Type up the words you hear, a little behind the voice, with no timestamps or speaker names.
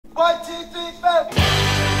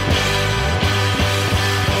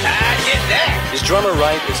Is drummer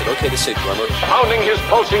right? Is it okay to say drummer? Pounding his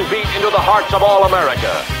pulsing beat into the hearts of all America.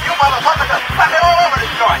 You motherfuckers are fucking all over this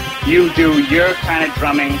joint. You do your kind of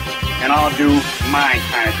drumming, and I'll do my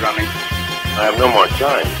kind of drumming. I have no more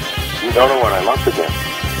time. You don't know what I love again.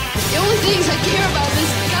 The only things I care about in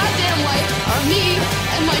this goddamn life are me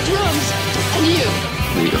and my drums and you.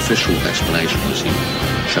 The official explanation was he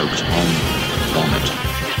choked on vomit.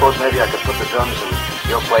 You suppose maybe I could put the drums in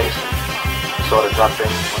your place and sort of drop in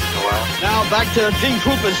once in a while? Now back to Gene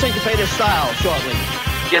Krupa's syncopated style shortly.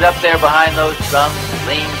 Get up there behind those drums,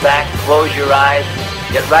 lean back, close your eyes,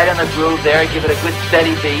 get right in the groove there, give it a good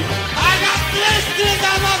steady beat. I got blisters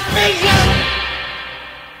on my fingers!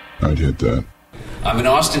 I'd hit that. I'm in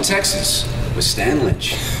Austin, Texas, with Stan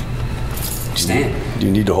Lynch. Stan. Do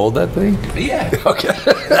you need to hold that thing? Yeah. Okay.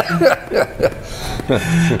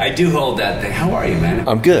 I do hold that thing. How are you, man?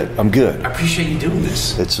 I'm good. I appreciate you doing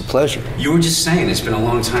this. It's a pleasure. You were just saying it's been a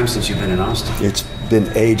long time since you've been in Austin. It's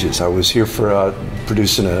been ages. I was here for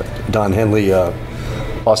producing a Don Henley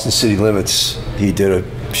Austin City Limits. He did a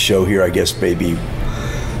show here, I guess, maybe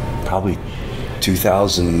probably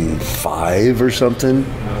 2005 or something.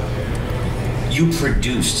 You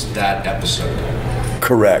produced that episode.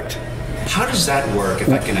 Correct. How does that work, if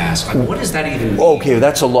I can ask? Like, what does that even mean? Okay,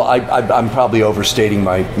 that's a lot. I'm probably overstating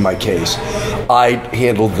my case. I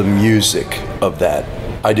handled the music of that.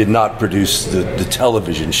 I did not produce the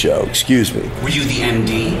television show. Excuse me. Were you the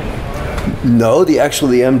MD? No, the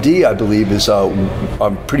MD, I believe, is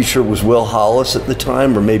I'm pretty sure it was Will Hollis at the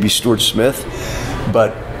time, or maybe Stuart Smith.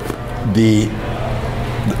 But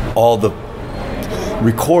all the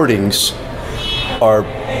recordings are.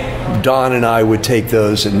 Don and I would take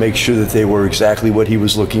those and make sure that they were exactly what he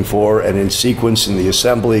was looking for and in sequence in the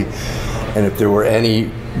assembly. And if there were any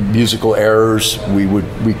musical errors, we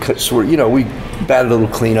batted a little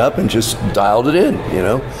cleanup and just dialed it in, you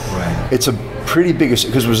know? Right. It's a pretty big,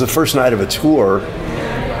 because it was the first night of a tour.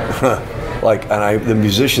 The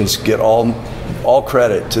musicians get all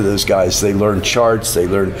credit to those guys. They learned charts.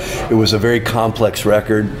 It was a very complex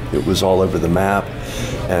record. It was all over the map.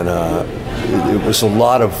 And it was a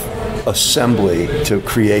lot of assembly to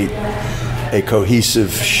create a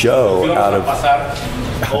cohesive show out of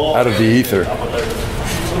the ether.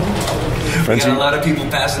 We got a lot of people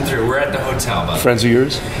passing through. We're at the hotel, by the way. Friends of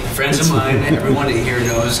yours? Friends of mine. Everyone here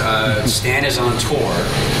knows Stan is on tour.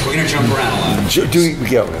 We're going to jump around a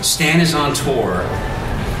lot. Stan is on tour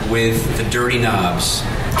with the Dirty Knobs.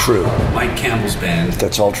 True. Mike Campbell's band.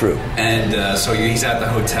 That's all true. And so he's at the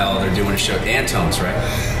hotel. They're doing a show. Antone's,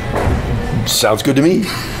 right? Sounds good to me.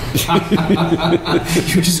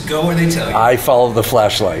 You just go where they tell you. I follow the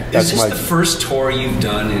flashlight. Is this the first tour you've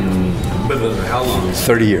done in how long?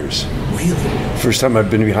 30 years. Really? First time I've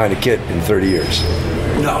been behind a kit in 30 years.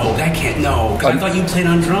 No, that can't. No, because I thought you played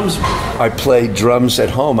on drums. I play drums at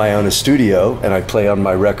home. I own a studio, and I play on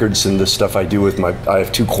my records and the stuff I do with I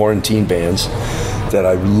have 2 quarantine bands that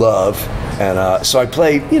I love, and so I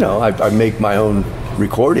play. I make my own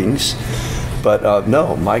recordings. But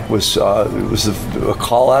no, Mike was it was a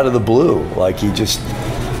call out of the blue. Like he just,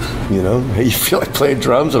 hey, you feel like playing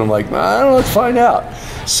drums, and I'm like, I don't know, let's find out.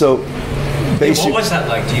 So, basically, what was that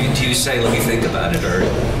like? Do you say, let me think about it, or?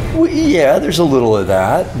 Well, yeah, there's a little of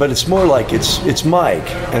that, but it's more like it's Mike,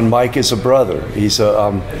 and Mike is a brother. He's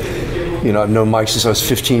I've known Mike since I was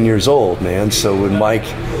 15 years old, man. So when Mike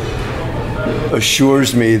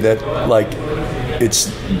assures me that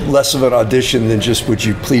it's less of an audition than just would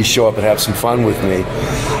you please show up and have some fun with me,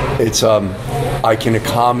 it's I can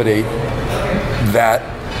accommodate that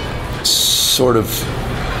sort of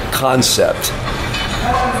concept.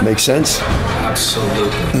 Make sense?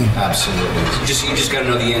 Absolutely. You just got to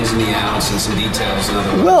know the ins and the outs and some details.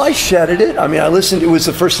 Well, I shedded it. I mean, I listened. It was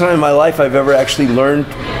the first time in my life I've ever actually learned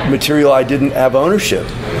material I didn't have ownership.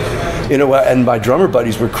 And my drummer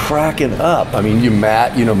buddies were cracking up. I mean,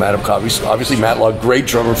 Matt obviously Matt Log, great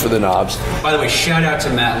drummer for the Knobs. By the way, shout out to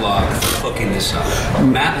Matt Log for hooking this up.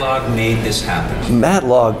 Matt Log made this happen. Matt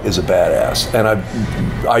Log is a badass, and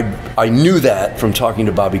I knew that from talking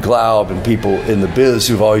to Bobby Glaub and people in the biz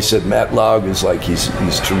who've always said Matt Log is like he's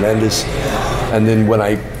tremendous. And then when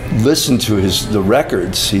I listened to the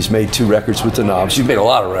records, he's made 2 records with the Knobs. He's made a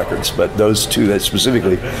lot of records, but those 2 that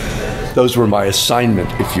specifically. Those were my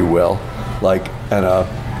assignment, if you will.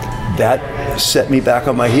 That set me back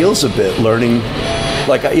on my heels a bit, learning.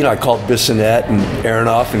 I called Bissonette and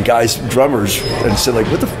Aronoff and guys, drummers, and said,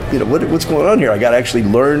 what's going on here? I got to actually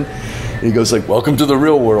learn. And he goes, welcome to the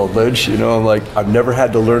real world, Lynch. I'm like, I've never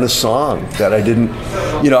had to learn a song that I didn't.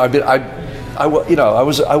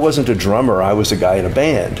 I wasn't a drummer. I was a guy in a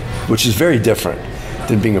band, which is very different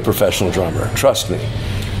than being a professional drummer. Trust me.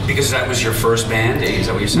 Because that was your first band? Is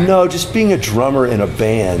that what you're saying? No, just being a drummer in a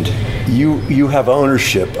band, you have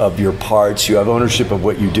ownership of your parts, you have ownership of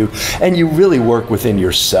what you do, and you really work within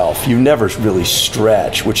yourself. You never really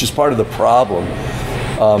stretch, which is part of the problem.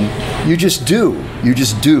 You just do.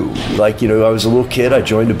 Like, I was a little kid, I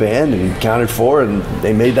joined a band and counted 4 and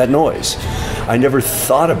they made that noise. I never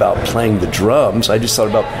thought about playing the drums, I just thought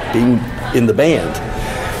about being in the band.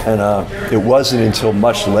 And it wasn't until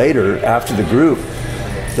much later, after the group,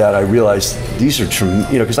 that I realized these are true,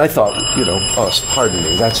 because I thought, pardon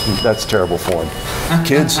me, that's terrible form.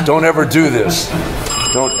 Kids, don't ever do this.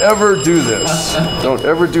 Don't ever do this. Don't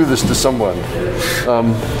ever do this to someone.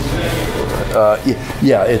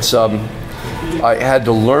 It's, I had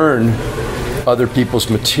to learn other people's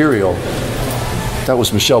material. That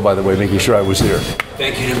was Michelle, by the way, making sure I was there.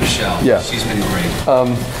 Thank you to Michelle. Yeah. She's been great.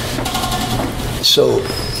 So,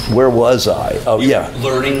 where was I? Oh, yeah.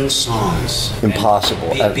 Learning songs.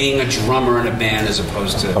 Impossible. Being a drummer in a band as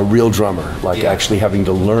opposed to... A real drummer, actually having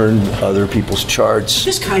to learn other people's charts.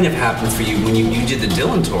 This kind of happened for you when you did the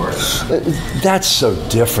Dylan tour. That's so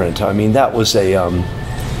different. I mean, that was a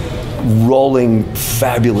rolling,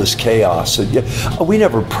 fabulous chaos. We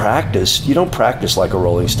never practiced. You don't practice like a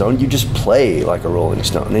Rolling Stone. You just play like a Rolling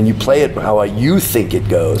Stone, and you play it how you think it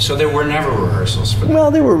goes. So there were never rehearsals for that? Well,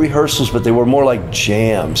 there were rehearsals, but they were more like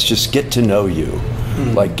jams. Just get to know you.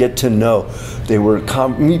 Like, get to know. They were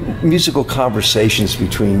musical conversations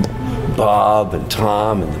between Bob and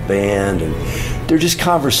Tom and the band, and they're just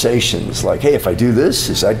conversations. Like, hey, if I do this,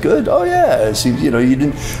 is that good? Oh yeah. So, you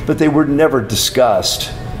didn't. But they were never discussed.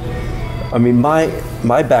 I mean, my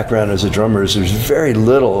background as a drummer is there's very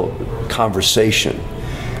little conversation.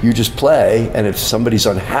 You just play, and if somebody's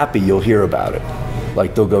unhappy, you'll hear about it.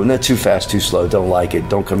 Like, they'll go, no, too fast, too slow, don't like it,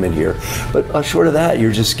 don't come in here. But short of that,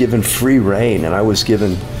 you're just given free rein. And I was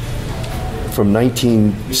given, from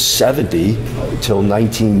 1970 till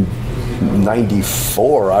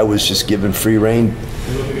 1994, I was just given free rein.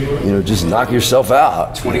 Just knock yourself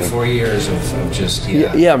out. 24 years of just,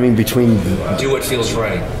 Yeah, I mean, between... Do what feels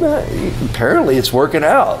right. Apparently it's working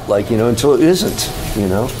out, until it isn't,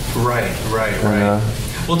 Right.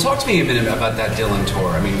 Well, talk to me a minute about that Dylan tour.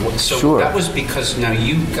 I mean, so sure. That was because now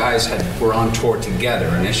you guys were on tour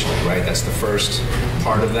together initially, right? That's the first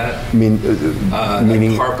part of that? Meaning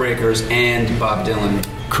Heartbreakers and Bob Dylan.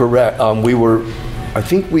 Correct. I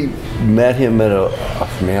think we met him at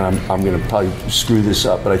I'm going to probably screw this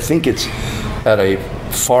up, but I think it's at a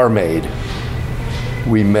Farm Aid.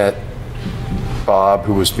 We met Bob,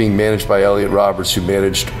 who was being managed by Elliot Roberts, who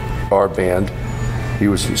managed our band. He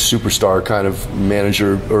was a superstar kind of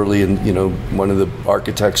manager early in, one of the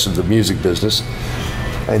architects of the music business.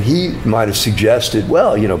 And he might have suggested,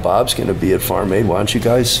 well, Bob's going to be at Farm Aid. Why don't you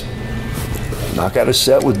guys knock out a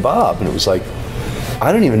set with Bob? And it was like,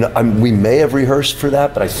 I don't even know. We may have rehearsed for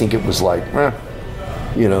that, but I think it was like,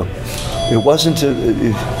 it wasn't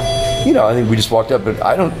I think we just walked up,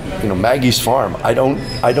 and Maggie's Farm. I don't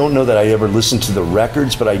know that I ever listened to the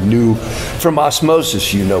records, but I knew from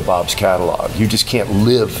osmosis, Bob's catalog. You just can't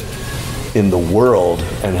live in the world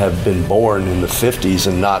and have been born in the 50s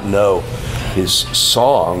and not know his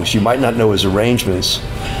songs. You might not know his arrangements.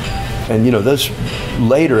 And those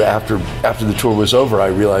later, after the tour was over, I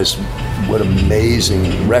realized what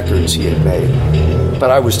amazing records he had made.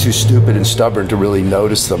 But I was too stupid and stubborn to really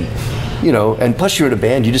notice them. And plus you're in a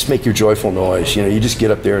band, you just make your joyful noise. You just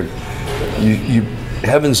get up there and you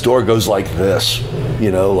Heaven's Door goes like this.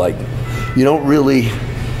 You don't really.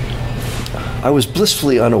 I was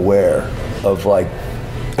blissfully unaware of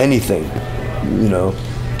anything,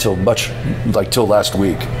 till last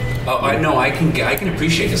week. Oh, I know. I can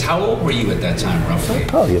appreciate this. How old were you at that time, roughly?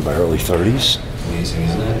 Probably in my early 30s. Amazing,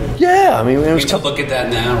 isn't it? Yeah, I mean, it was to look at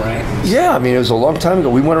that now, right? Yeah, I mean, it was a long time ago.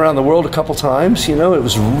 We went around the world a couple times. It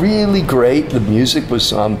was really great. The music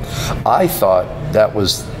was. I thought that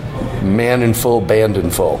was man in full, band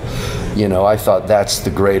in full. I thought that's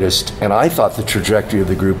the greatest, and I thought the trajectory of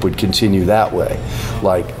the group would continue that way,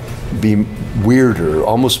 be weirder,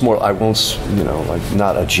 almost more. I won't,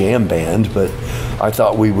 not a jam band, but I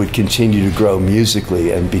thought we would continue to grow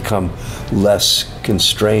musically and become less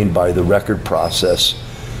constrained by the record process.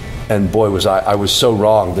 And boy, was I was so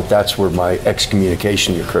wrong that's where my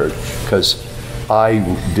excommunication occurred, because I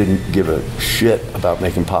didn't give a shit about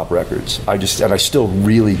making pop records. And I still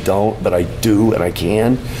really don't, but I do and I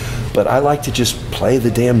can. But I like to just play the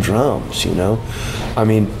damn drums, I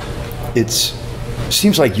mean,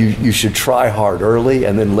 seems like you should try hard early,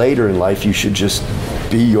 and then later in life you should just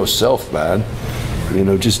be yourself, man.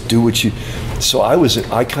 Just do what you. So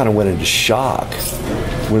I kind of went into shock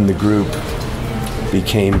when the group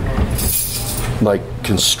became like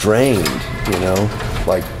constrained, you know,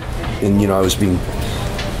 like, and you know, I was being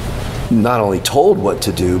not only told what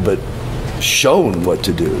to do, but shown what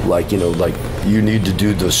to do. Like, you know, like, you need to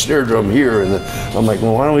do the snare drum here, and I'm like,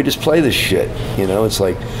 well, why don't we just play this shit? You know, it's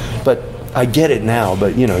like, but I get it now.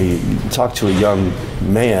 But you know, you talk to a young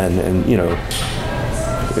man, and you know,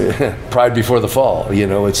 pride before the fall. You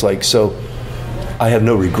know, it's like, so I have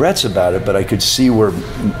no regrets about it, but I could see where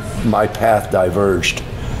my path diverged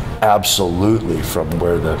absolutely from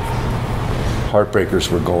where the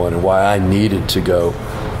Heartbreakers were going, and why I needed to go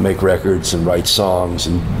make records and write songs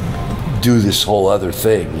and do this whole other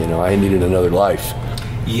thing. You know, I needed another life.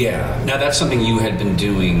 Yeah. Now that's something you had been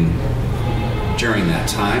doing during that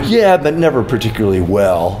time? Yeah, but never particularly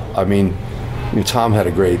well. I mean, you know, Tom had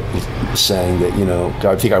a great saying that, you know,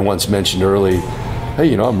 I think I once mentioned early, hey,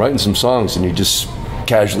 you know, I'm writing some songs, and he just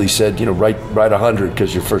casually said, you know, write 100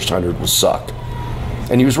 because your first 100 will suck.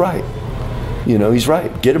 And he was right. You know, he's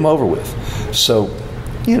right. Get him over with. So,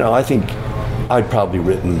 you know, I think I'd probably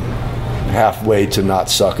written halfway to not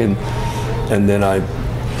sucking, and then I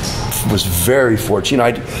was very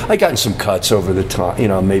fortunate. You know, I'd gotten some cuts over the time, you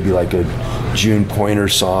know, maybe like a June Pointer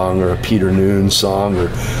song or a Peter Noon song, or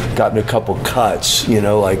gotten a couple cuts, you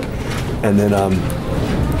know, like, and then,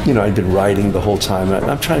 you know, I'd been writing the whole time.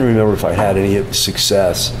 I'm trying to remember if I had any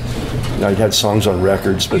success. You know, I'd had songs on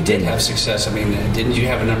records, but you did have success. I mean, didn't you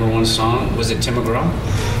have a #1 song? Was it Tim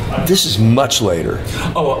McGraw? This is much later.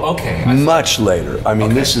 Oh, okay. Much later. I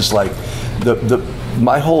mean, okay. This is like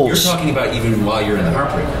my whole. You're talking about even while you're in the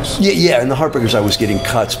Heartbreakers. Yeah. In the Heartbreakers, I was getting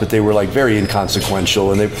cuts, but they were like very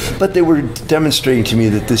inconsequential, but they were demonstrating to me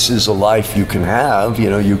that this is a life you can have. You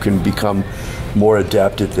know, you can become more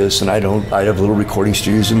adept at this. And I have little recording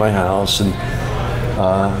studios in my house, and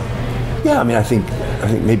yeah. I mean, I think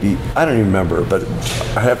maybe, I don't even remember, but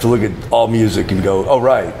I have to look at all music and go, oh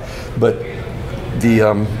right, but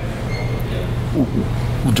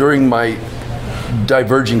during my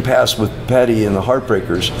diverging paths with Petty and the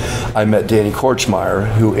Heartbreakers, I met Danny Korchmeyer,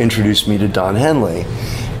 who introduced me to Don Henley,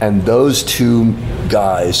 and those two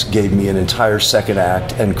guys gave me an entire second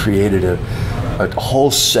act and created a whole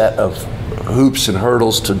set of hoops and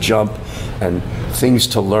hurdles to jump and things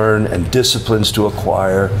to learn and disciplines to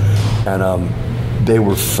acquire, and they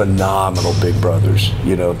were phenomenal big brothers.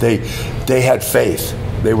 You know, they had faith.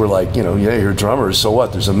 They were like, you know, yeah, you're drummers, so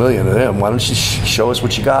what? There's a million of them. Why don't you show us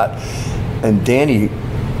what you got? And Danny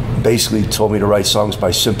basically told me to write songs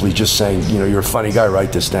by simply just saying, you know, you're a funny guy,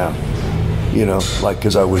 write this down. You know, like,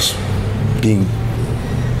 because I was being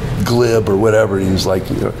glib or whatever. He was like,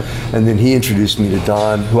 you know, and then he introduced me to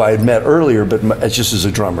Don, who I had met earlier, but just as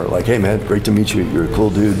a drummer. Like, hey man, great to meet you. You're a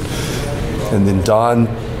cool dude. And then Don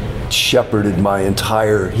shepherded my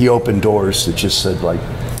entire. He opened doors that just said, like,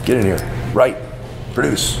 get in here, write,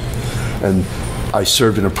 produce. And I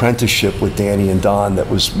served an apprenticeship with Danny and Don that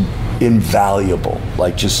was invaluable.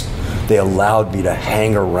 Like, just, they allowed me to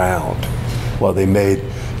hang around while they made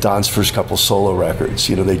Don's first couple solo records.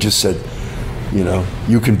 You know, they just said, you know,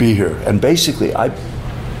 you can be here. And basically, I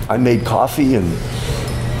made coffee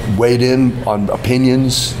and weighed in on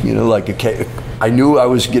opinions. You know, like, I knew I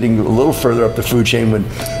was getting a little further up the food chain when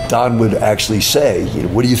Don would actually say, you know,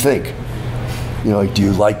 what do you think? You know, like, do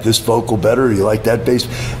you like this vocal better? Do you like that bass?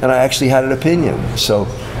 And I actually had an opinion. So,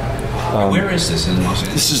 where is this in Los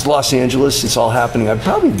Angeles? This is Los Angeles. It's all happening. I'm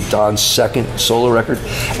probably Don's second solo record,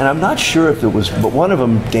 and I'm not sure if it was, but one of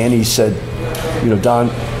them, Danny said, you know, Don,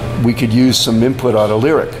 we could use some input on a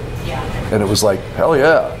lyric, and it was like, hell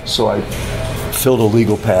yeah. So I filled a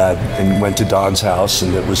legal pad and went to Don's house,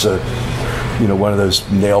 and it was one of those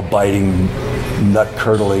nail-biting,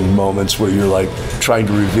 nut-curdling moments where you're like trying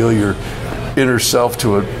to reveal your inner self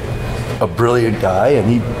to a brilliant guy, and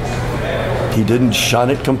he didn't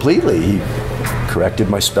shun it completely. He corrected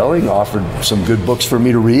my spelling, offered some good books for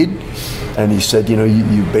me to read, and he said, you know,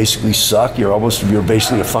 you basically suck. You're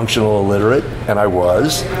basically a functional illiterate, and I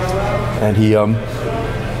was. And he,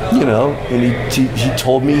 you know, and he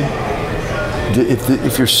told me,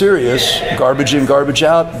 if you're serious, garbage in, garbage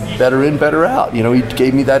out, better in, better out. You know, he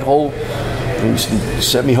gave me that whole. He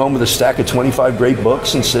sent me home with a stack of 25 great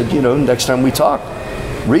books and said, you know, next time we talk,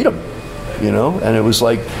 read them, you know. And it was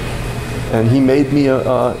like, and he made me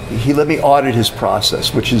he let me audit his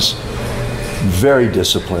process, which is very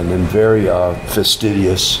disciplined and very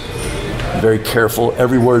fastidious, very careful.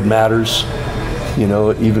 Every word matters, you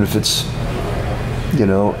know, even if it's, you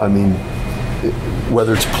know, I mean,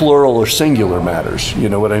 whether it's plural or singular matters. You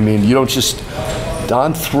know what I mean? You don't just.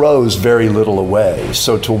 Don throws very little away,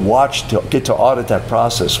 so to get to audit that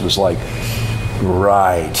process was like,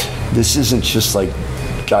 Right. This isn't just like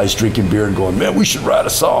guys drinking beer and going, man, we should write a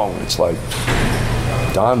song. It's like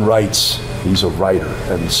Don writes, he's a writer.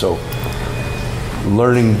 And so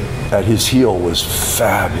learning at his heel was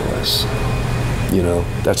fabulous. You know,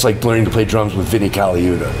 that's like learning to play drums with Vinnie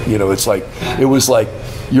Colaiuta. You know, it was like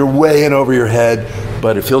you're way in over your head,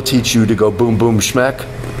 but if he'll teach you to go boom, boom, schmeck,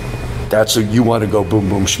 you want to go boom,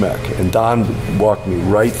 boom, schmeck. And Don walked me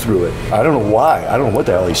right through it. I don't know why. I don't know what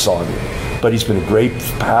the hell he saw in me. But he's been a great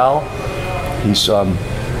pal. He's,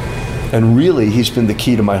 and really, he's been the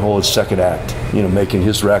key to my whole second act, you know, making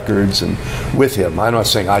his records and with him. I'm not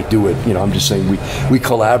saying I do it, you know, I'm just saying we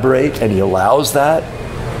collaborate and he allows that.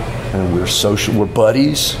 And we're social, we're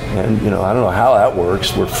buddies, and you know, I don't know how that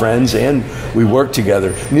works. We're friends and we work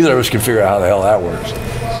together. Neither of us can figure out how the hell that works.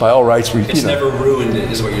 By all rights, it's never ruined it,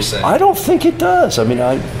 is what you're saying. I don't think it does. I mean,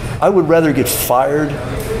 I would rather get fired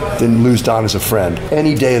than lose Don as a friend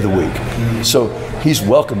any day of the week. Mm-hmm. So he's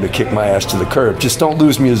welcome to kick my ass to the curb. Just don't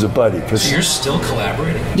lose me as a buddy. So you're still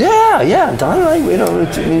collaborating? Yeah. Don and I, you know,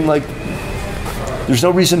 like, there's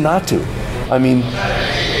no reason not to. I mean,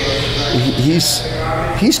 he's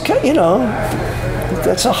you know,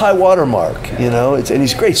 that's a high watermark, you know. And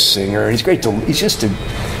he's a great singer, and he's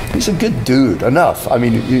a good dude. Enough. I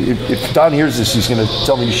mean, if Don hears this, he's going to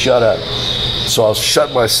tell me to shut up. So I'll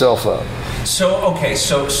shut myself up. So okay,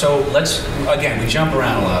 so let's again, we jump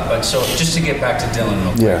around a lot, but so just to get back to Dylan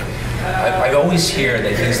real quick. Yeah. I always hear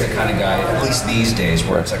that he's the kind of guy, at least these days,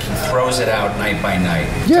 where it's like he throws it out night by night.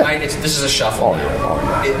 Yeah. Tonight, this is a shuffle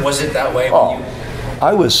now. Yeah. Was it that way?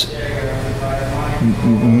 I was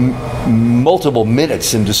multiple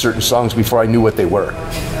minutes into certain songs before I knew what they were.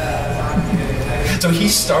 So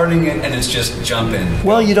he's starting it and it's just jump in.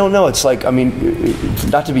 Well, you don't know. It's like, I mean,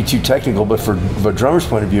 not to be too technical, but from a drummer's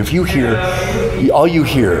point of view, if you hear, all you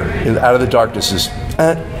hear out of the darkness is,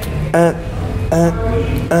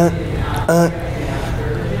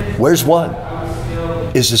 where's one?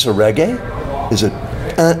 Is this a reggae? Is it,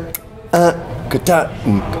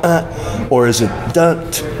 or is it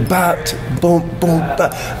boom boom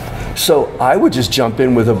ba? So I would just jump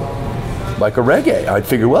in with like a reggae. I'd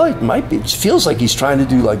figure, well, it might be. It feels like he's trying to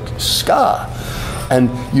do like ska, and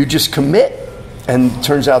you just commit. And it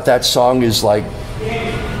turns out that song is like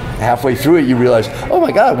halfway through it, you realize, oh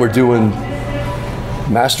my God, we're doing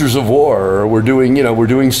Masters of War, or we're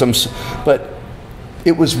doing some. But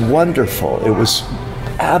it was wonderful. It was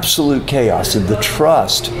absolute chaos, and the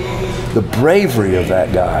trust, the bravery of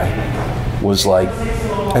that guy was like,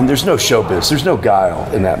 and there's no showbiz, there's no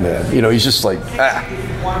guile in that man. You know, he's just like,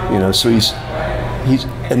 you know, so he's,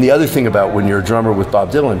 and the other thing about when you're a drummer with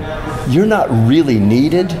Bob Dylan, you're not really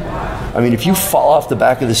needed. I mean, if you fall off the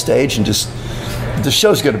back of the stage and just, the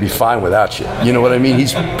show's going to be fine without you. You know what I mean?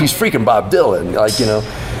 He's freaking Bob Dylan, like, you know.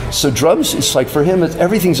 So drums, it's like for him,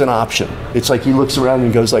 everything's an option. It's like he looks around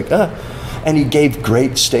and goes like, and he gave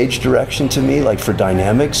great stage direction to me, like for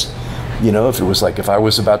dynamics. You know, if it was like, if I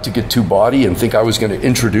was about to get too baughty and think I was going to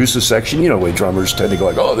introduce a section, you know, the way drummers tend to go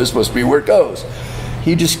like, oh, this must be where it goes.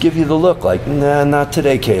 He'd just give you the look like, nah, not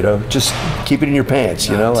today, Cato. Just keep it in your pants,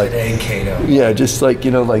 you know? Not like today, Cato. Yeah, just like,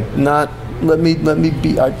 you know, like not, let me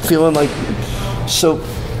be, I'm feeling like, so,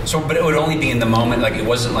 but it would only be in the moment, like it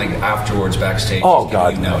wasn't like afterwards backstage. Oh,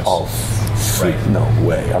 God, no. Notes. Oh, right. No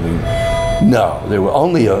way. I mean, no, there were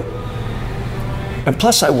only and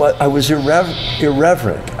plus I was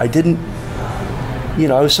irreverent. I didn't, you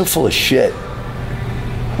know, I was so full of shit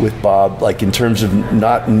with Bob, like in terms of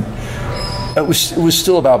not, it was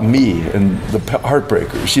still about me and the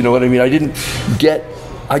Heartbreakers, you know what I mean?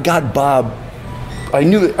 I got Bob, I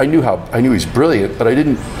knew he's brilliant, but I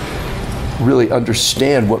didn't really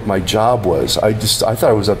understand what my job was. I thought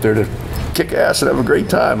I was up there to kick ass and have a great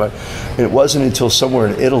time. And it wasn't until somewhere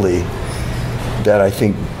in Italy that I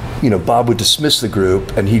think, you know, Bob would dismiss the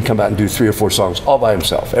group and he'd come out and do 3 or 4 songs all by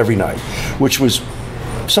himself every night, which was,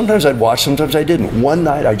 sometimes I'd watch, sometimes I didn't. One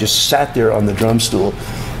night I just sat there on the drum stool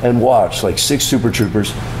and watched like 6 Super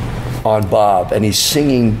Troopers on Bob, and he's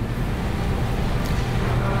singing,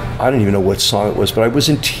 I don't even know what song it was, but I was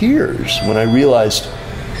in tears when I realized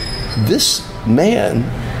this man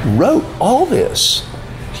wrote all this.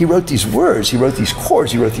 He wrote these words, he wrote these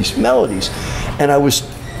chords, he wrote these melodies, and I was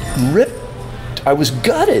ripped. I was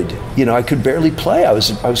gutted. You know, I could barely play. I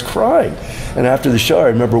was crying. And after the show, I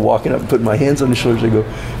remember walking up and putting my hands on his shoulders and I go,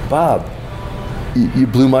 Bob, you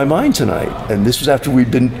blew my mind tonight. And this was after we'd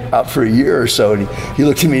been out for a year or so. And he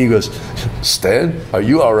looked at me and he goes, Stan, are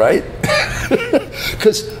you all right?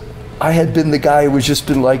 Because I had been the guy who was just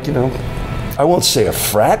been like, you know, I won't say a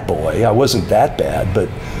frat boy. I wasn't that bad, but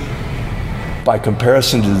by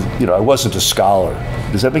comparison to, you know, I wasn't a scholar.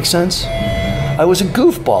 Does that make sense? I was a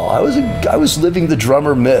goofball. I was living the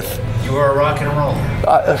drummer myth. You were a rock and roller.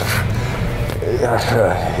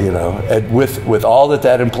 And with all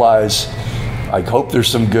that implies, I hope there's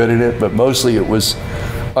some good in it, but mostly it was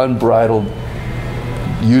unbridled,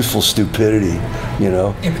 youthful stupidity.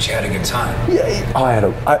 Yeah, but you had a good time. Yeah,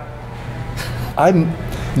 I'm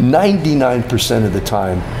 99% of the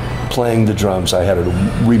time playing the drums. I had a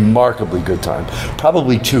remarkably good time.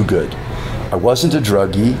 Probably too good. I wasn't a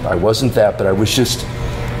druggie. I wasn't that, but I was just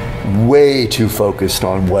way too focused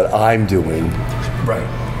on what I'm doing. Right.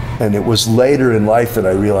 And it was later in life that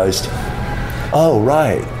I realized, oh,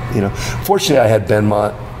 right. Fortunately, I had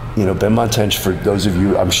Benmont. Benmont Tench, for those of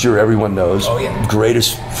you, I'm sure everyone knows,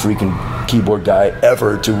 greatest freaking keyboard guy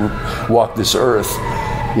ever to walk this earth,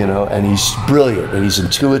 and he's brilliant, and he's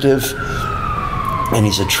intuitive, and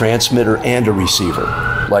he's a transmitter and a receiver.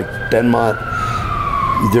 Like Benmont,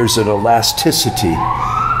 there's an elasticity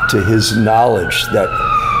to his knowledge that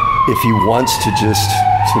if he wants to just...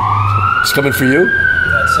 It's coming for you?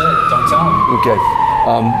 That's it. Don't tell him. Okay.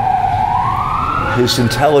 His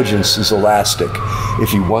intelligence is elastic.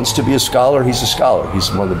 If he wants to be a scholar, he's a scholar.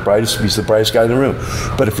 He's the brightest guy in the room.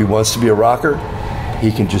 But if he wants to be a rocker,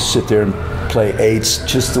 he can just sit there and play eights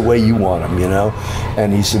just the way you want him,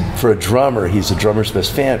 And for a drummer, he's a drummer's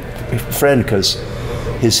best friend because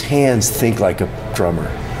his hands think like a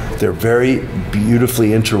drummer. They're very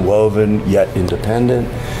beautifully interwoven yet independent,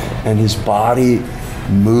 and his body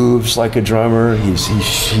moves like a drummer.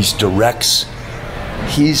 He's directs.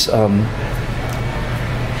 He's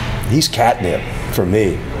catnip for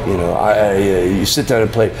me. You sit down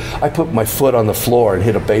and play. I put my foot on the floor and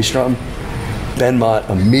hit a bass drum. Benmont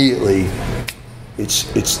immediately,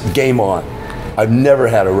 it's game on. I've never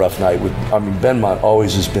had a rough night with. Benmont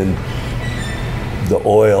always has been the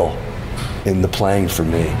oil in the playing for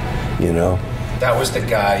me. That was the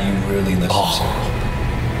guy you really listened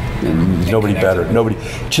to. And nobody better. Nobody.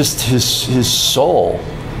 Just his soul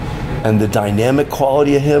and the dynamic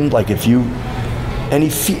quality of him. Like if you. And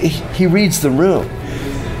he reads the room.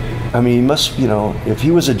 He must, if he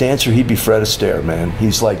was a dancer, he'd be Fred Astaire, man.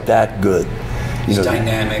 He's like that good. His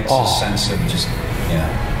dynamics, his sense of just,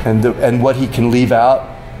 And what he can leave out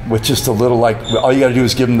with just a little, all you got to do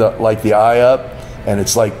is give him the eye up, and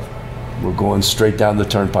it's like we're going straight down the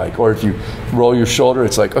turnpike. Or if you roll your shoulder,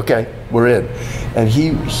 it's like, okay, we're in. And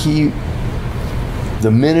he the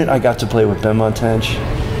minute I got to play with Benmont Tench,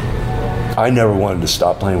 I never wanted to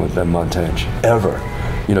stop playing with Benmont Tench, ever.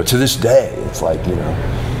 To this day, it's like,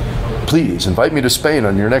 please invite me to Spain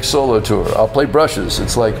on your next solo tour. I'll play brushes.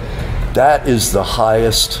 It's like, that is the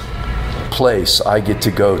highest place I get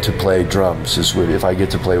to go to play drums, is if I get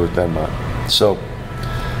to play with Benmont. So,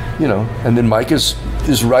 and then Mike is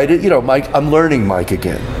right at, Mike, I'm learning Mike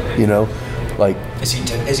again, Is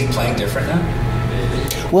he playing different now?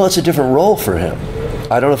 Well, it's a different role for him.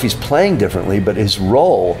 I don't know if he's playing differently, but his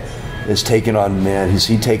role is taken on, he's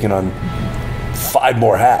taken on 5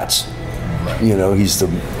 more hats. He's the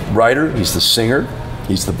writer, he's the singer,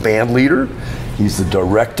 he's the band leader, he's the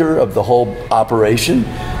director of the whole operation.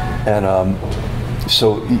 And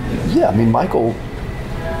Michael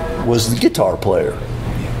was the guitar player,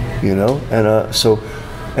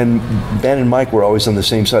 and Ben and Mike were always on the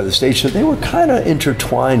same side of the stage, so they were kind of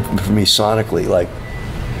intertwined for me sonically. Like,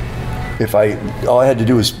 all I had to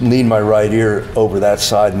do was lean my right ear over that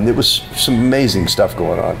side, and there was some amazing stuff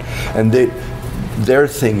going on. And their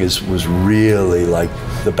thing was really like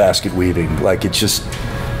the basket weaving, like it's just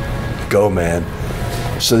go, man.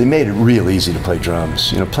 So they made it real easy to play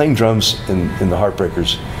drums. Playing drums in the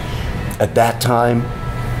Heartbreakers at that time,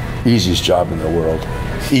 easiest job in the world,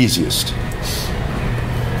 easiest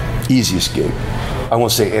gig. I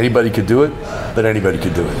won't say anybody could do it, but anybody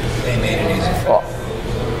could do it. They made it easy.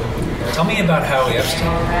 Tell me about Howie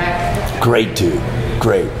Epstein. Great dude.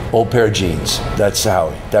 Great. Old pair of jeans. That's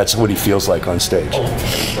Howie. That's what he feels like on stage. Oh,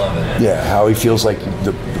 love it. Yeah, Howie feels like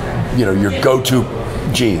your go-to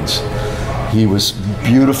jeans. He was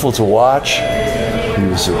beautiful to watch. He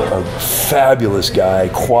was a fabulous guy.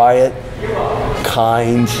 Quiet,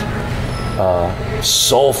 kind,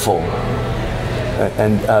 soulful,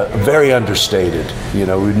 and very understated.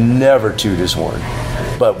 We'd never toot his horn.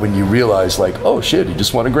 But when you realize, oh shit, he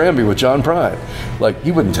just won a Grammy with John Prine,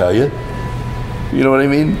 he wouldn't tell you. You know what I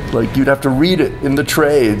mean? You'd have to read it in the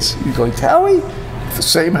trades. You'd go, Howie? The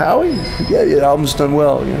same Howie? Yeah, the album's done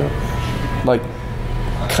well,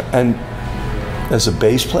 And as a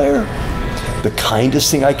bass player, the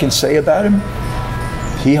kindest thing I can say about him,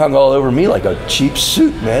 he hung all over me like a cheap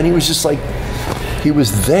suit, man. He was just he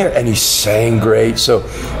was there, and he sang great. So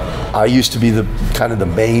I used to be the kind of the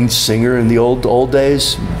main singer in the old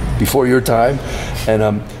days, before your time,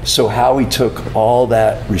 and so Howie took all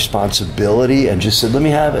that responsibility and just said, "Let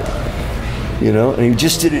me have it," you know, and he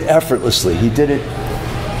just did it effortlessly. He did it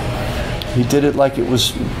like it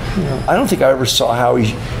was, you know. I don't think I ever saw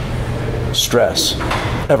Howie stress,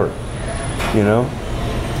 ever, you know.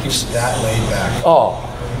 He's that laid back. Oh.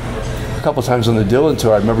 A couple times on the Dylan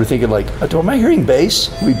tour, I remember thinking like, am I hearing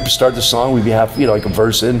bass? We'd start the song, we'd be half, you know, like a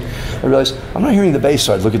verse in. I realized, I'm not hearing the bass,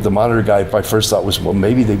 so I'd look at the monitor guy. My first thought was, well,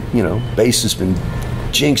 maybe the, you know, bass has been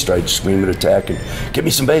jinxed. I'd scream at attack and get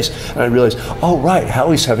me some bass. And I realized, oh, right,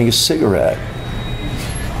 Howie's having a cigarette.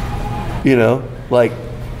 You know, like,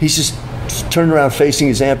 he's just turned around facing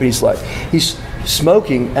his amp, and he's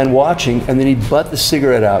smoking and watching, and then he'd butt the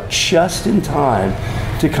cigarette out just in time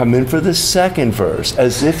to come in for the second verse,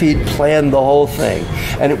 as if he'd planned the whole thing.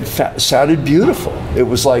 And it sounded beautiful. It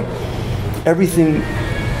was like everything,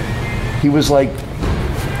 he was like,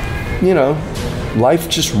 you know, life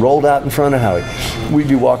just rolled out in front of Howie. We'd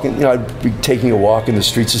be walking, you know, I'd be taking a walk in the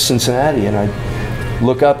streets of Cincinnati, and I'd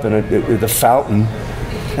look up and the fountain,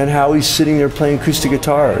 and Howie's sitting there playing acoustic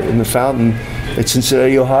guitar in the fountain at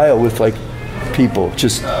Cincinnati, Ohio, with like people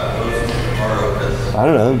just, I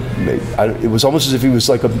don't know. It was almost as if he was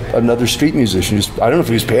like another street musician. Just, I don't know if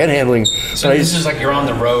he was panhandling. So this is like you're on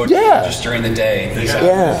the road, yeah, just during the day.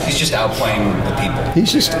 He's just out playing the people.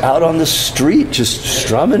 He's just out on the street, just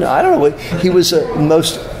strumming. I don't know what he was.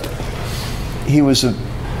 He was a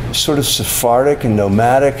sort of Sephardic and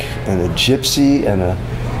nomadic and a gypsy and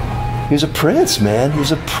he was a prince, man. He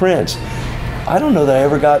was a prince. I don't know that I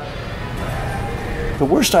ever got. The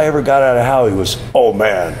worst I ever got out of Howie was, "Oh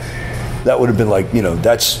man." That would have been like, you know,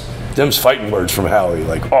 them's fighting words from Howie,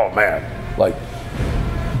 like, "Oh man," like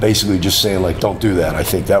basically just saying like, "Don't do that." I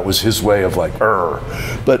think that was his way of like,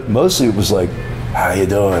 but mostly it was like, "How you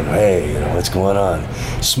doing? Hey, you know, what's going on?"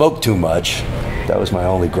 Smoke too much. That was my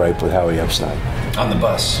only gripe with Howie Epstein. On the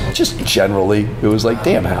bus. Just generally, it was like,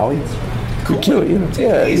 "Damn, Howie, cool. You're killing, you know,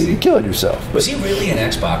 yeah, you're killing yourself." Was he really an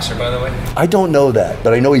ex-boxer, by the way? I don't know that,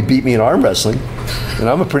 but I know he beat me in arm wrestling. And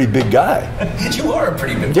I'm a pretty big guy. You are a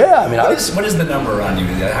pretty big guy. Yeah, I mean, what is the number on you?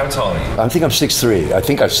 How tall are you? I think I'm 6'3". I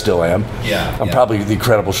think I still am. Yeah. I'm probably the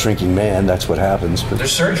incredible shrinking man. That's what happens. But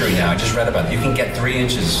there's surgery now. I just read about it. You can get 3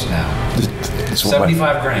 inches now.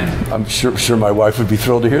 75 grand. I'm sure my wife would be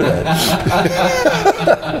thrilled to hear that.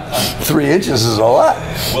 3 inches is a lot.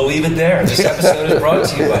 We'll leave it there. This episode is brought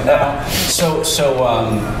to you by now. So,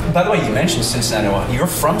 by the way, you mentioned Cincinnati. You're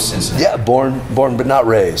from Cincinnati. Yeah, born but not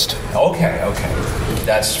raised. Okay.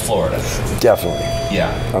 That's Florida. Definitely. Yeah.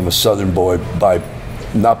 I'm a Southern boy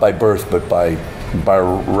not by birth, but by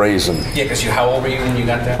raising. Yeah, because how old were you when you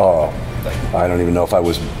got there? Oh, I don't even know if I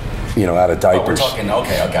was, you know, out of diapers. Oh, we're talking.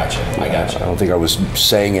 Okay, I got you. I don't think I was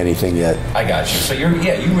saying anything yet. I got you. So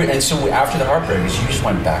and so after the Heartbreakers, you just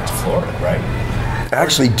went back to Florida, right?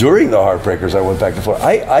 Actually, during the Heartbreakers, I went back to Florida.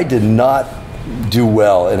 I did not do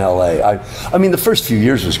well in LA. I mean, the first few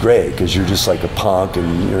years was great because you're just like a punk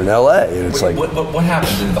and you're in LA, and it's like. What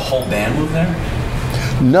happened? Did the whole band move there?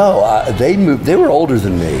 No, they moved. They were older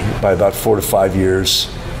than me by about 4 to 5 years,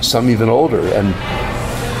 some even older, and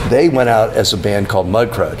they went out as a band called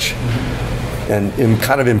Mudcrutch, and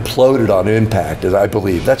kind of imploded on impact, as I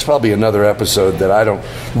believe. That's probably another episode that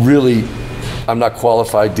I'm not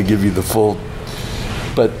qualified to give you the full.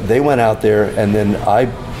 But they went out there, and then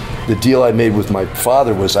the deal I made with my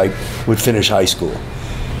father was I would finish high school,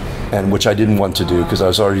 and which I didn't want to do because I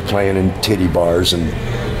was already playing in titty bars and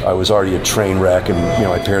I was already a train wreck, and you know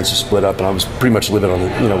my parents had split up, and I was pretty much living on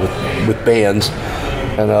with bands.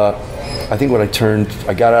 And I think when I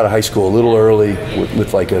got out of high school a little early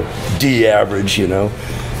with like a D average, you know,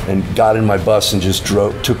 and got in my bus and just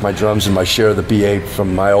took my drums and my share of the BA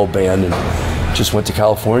from my old band and just went to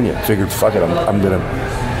California. Figured, fuck it,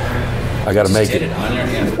 I got to make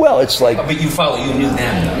it. Well, it's like. But you knew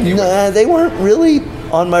them, though. Nah, they weren't really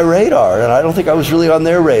on my radar, and I don't think I was really on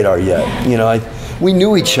their radar yet. You know, we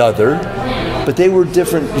knew each other, but they were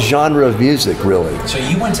different genre of music, really. So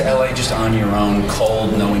you went to LA just on your own,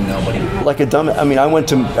 cold, knowing nobody? Like a dumb. I mean, I went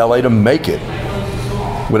to LA to make it.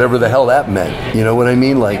 Whatever the hell that meant. You know what I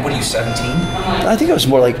mean? Like. What are you, 17? I think I was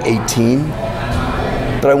more like 18.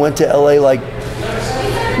 But I went to LA like,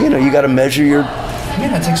 you know, you got to measure your. Yeah,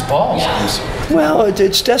 that takes balls. Well,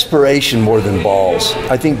 it's desperation more than balls.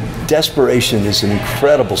 I think desperation is an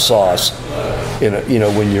incredible sauce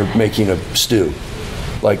when you're making a stew.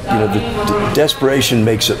 Like, you know, the desperation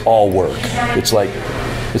makes it all work. It's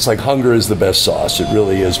like hunger is the best sauce. It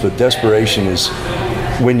really is. But desperation is,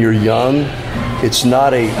 when you're young, it's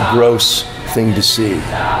not a gross thing to see.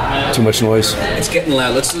 Too much noise? It's getting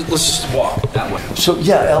loud. Let's just walk that way. So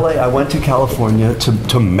yeah, LA, I went to California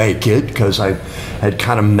to make it because I had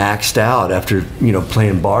kind of maxed out after,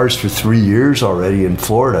 playing bars for 3 years already in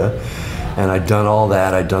Florida. And I'd done all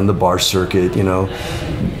that. I'd done the bar circuit, been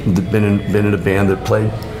in a band that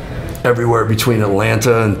played everywhere between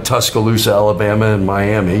Atlanta and Tuscaloosa, Alabama, and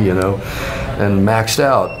Miami, and maxed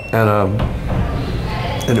out.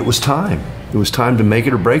 And it was time. It was time to make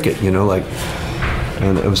it or break it,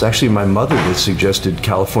 and it was actually my mother that suggested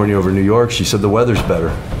California over New York. She said the weather's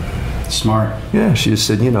better. Smart. Yeah, she just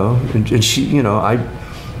said, and she, I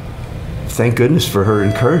thank goodness for her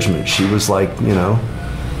encouragement. She was like,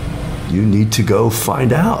 you need to go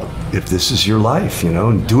find out if this is your life,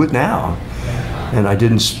 and do it now. And I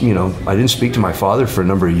didn't speak to my father for a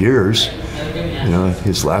number of years.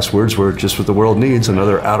 His last words were, just what the world needs,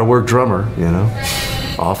 another out-of-work drummer,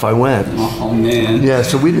 Off I went. Oh, man. Yeah,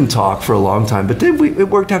 so we didn't talk for a long time, but then it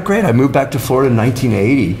worked out great. I moved back to Florida in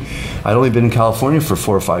 1980. I'd only been in California for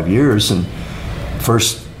 4 or 5 years, and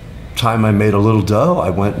first time I made a little dough, I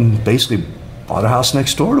went and basically bought a house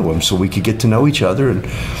next door to him so we could get to know each other, and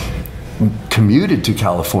commuted to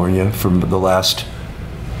California for the last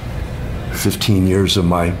 15 years of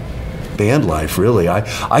my band life, really.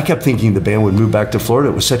 I kept thinking the band would move back to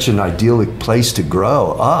Florida. It was such an idyllic place to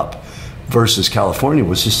grow up, versus California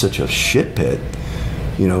was just such a shit pit.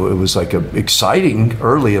 It was like exciting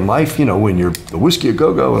early in life, when you're the whiskey a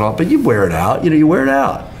go-go and all, but you wear it out, you wear it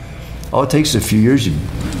out. All it takes is a few years, you're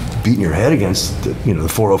beating your head against the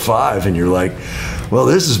 405, and you're like, well,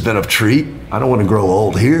 this has been a treat. I don't want to grow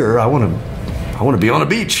old here. I want to be on a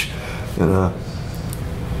beach. And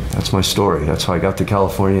that's my story. That's how I got to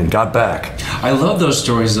California and got back. I love those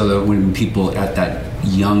stories, though, that when people at that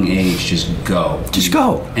young age just go. Just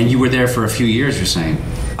go. And you were there for a few years, you're saying?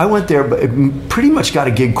 I went there, but pretty much got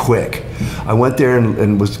a gig quick. I went there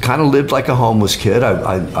and was kind of lived like a homeless kid.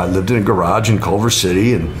 I lived in a garage in Culver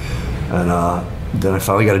City, and then I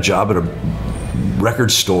finally got a job at a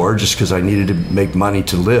record store just because I needed to make money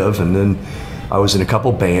to live. And then I was in a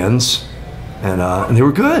couple bands, and they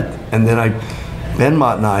were good. And then Ben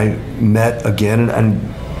Mott and I met again,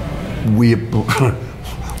 and we,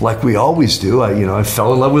 like we always do, I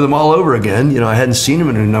fell in love with him all over again. I hadn't seen him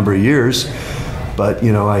in a number of years, but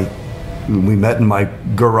we met in my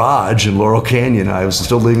garage in Laurel Canyon. I was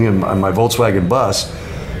still living on my Volkswagen bus,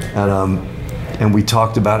 and we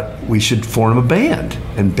talked about we should form a band.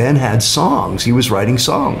 And Ben had songs. He was writing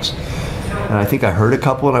songs. And I think I heard a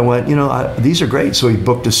couple, and I went, these are great. So he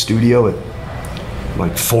booked a studio at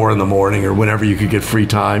like 4 a.m. or whenever you could get free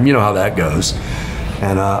time. You know how that goes.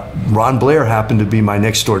 And Ron Blair happened to be my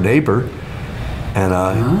next door neighbor.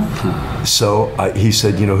 And so he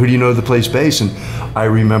said, who do you know that plays bass? And I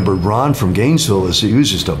remembered Ron from Gainesville. He was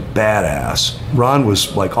just a badass. Ron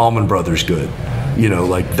was like Allman Brothers good,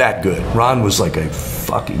 like that good. Ron was like a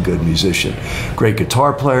fucking good musician. Great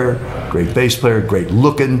guitar player, great bass player, great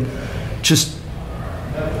looking. Just,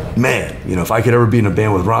 man, if I could ever be in a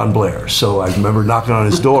band with Ron Blair. So I remember knocking on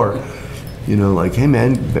his door, like, hey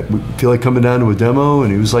man, feel like coming down to a demo?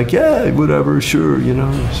 And he was like, yeah, whatever, sure,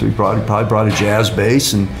 So he probably brought a jazz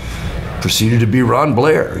bass and proceeded to be Ron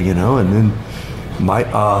Blair, and then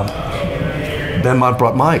Ben Mott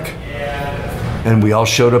brought Mike. And we all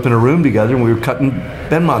showed up in a room together, and we were cutting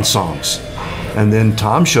Ben Mott songs. And then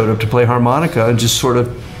Tom showed up to play harmonica and just sort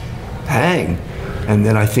of hang. And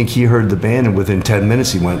then I think he heard the band, and within 10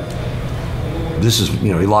 minutes he went, this is,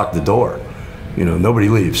 he locked the door. Nobody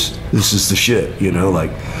leaves. This is the shit,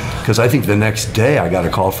 because I think the next day I got a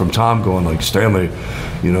call from Tom going like, Stanley,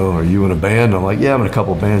 are you in a band? I'm like, yeah, I'm in a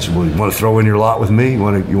couple of bands. Well, you want to throw in your lot with me? You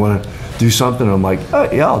want to do something? And I'm like, oh,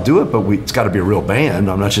 yeah, I'll do it, but it's got to be a real band.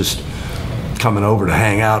 I'm not just coming over to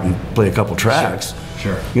hang out and play a couple tracks.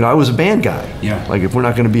 Sure. I was a band guy. Yeah. Like, if we're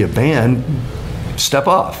not going to be a band, step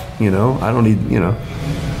off. I don't need,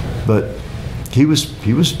 but he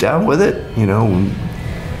was down with it, and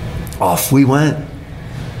off we went.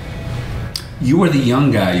 You were the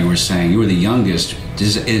young guy, you were saying. You were the youngest.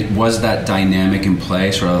 Was that dynamic in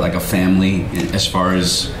play, sort of like a family as far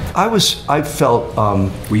as... I felt...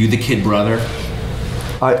 were you the kid brother?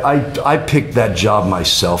 I picked that job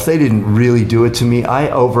myself. They didn't really do it to me. I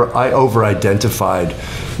over-identified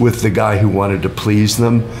with the guy who wanted to please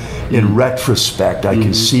them. In retrospect, I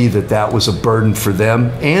can see that was a burden for them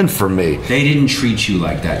and for me. They didn't treat you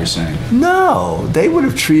like that, you're saying? No, they would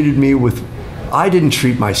have treated me with... I didn't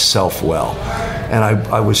treat myself well. And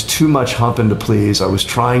I was too much humping to please. I was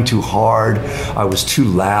trying too hard. I was too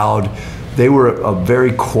loud. They were a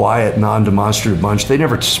very quiet, non-demonstrative bunch. They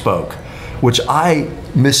never spoke, which I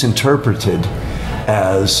misinterpreted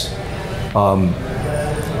as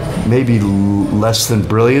maybe less than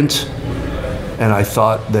brilliant. And I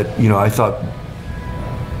thought that, I thought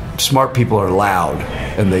smart people are loud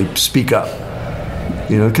and they speak up,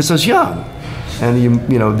 because I was young. And,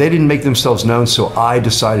 they didn't make themselves known, so I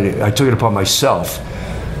took it upon myself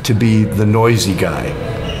to be the noisy guy.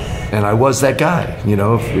 And I was that guy.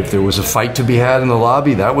 If there was a fight to be had in the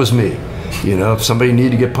lobby, that was me. If somebody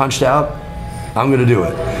needed to get punched out, I'm going to do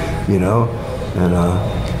it.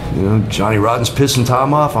 And Johnny Rotten's pissing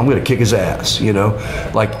Tom off, I'm going to kick his ass.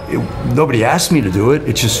 Nobody asked me to do it.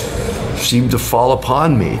 It just seemed to fall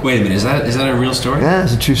upon me. Wait a minute, is that a real story? Yeah,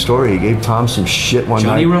 it's a true story. He gave Tom some shit one night.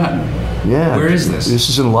 Johnny Rotten? Yeah. Where is this? This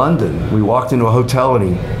is in London. We walked into a hotel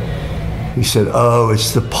and he said, "Oh,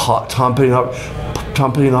 it's the Tom Petty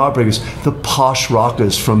and the Heartbreakers, the posh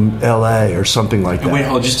rockers from L.A." or something like that. Wait,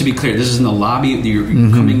 hold. Just to be clear, this is in the lobby. You're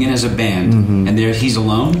coming in as a band, and he's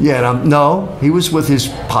alone. Yeah, and no, he was with his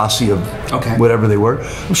posse of whatever they were.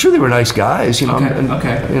 I'm sure they were nice guys,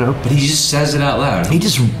 Okay. But he just says it out loud. He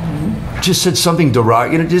just said something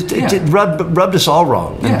derogatory. It rubbed us all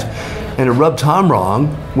wrong, and it rubbed Tom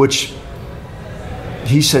wrong, which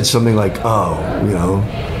he said something like,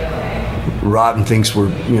 Rotten thinks we're,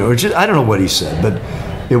 I don't know what he said, but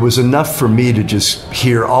it was enough for me to just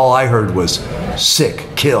hear. All I heard was sick,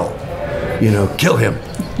 kill him,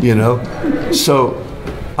 So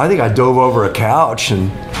I think I dove over a couch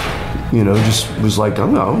and, just was like,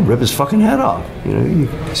 I'm going to rip his fucking head off.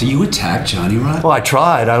 So you attacked Johnny Rotten? Well, I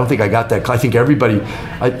tried. I don't think I got that. I think everybody,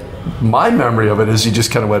 my memory of it is he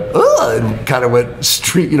just kind of went, ugh, and kind of went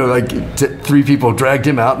straight, three people dragged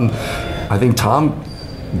him out, and I think Tom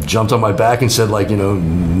jumped on my back and said,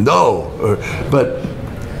 no. But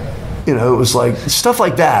it was like stuff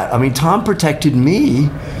like that. I mean, Tom protected me.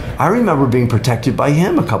 I remember being protected by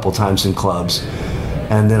him a couple times in clubs,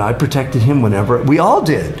 and then I protected him whenever. We all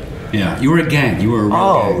did. Yeah, you were a gang. You were a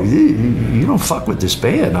real gang. You don't fuck with this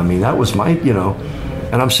band. I mean, that was my,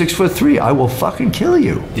 and I'm 6'3". I will fucking kill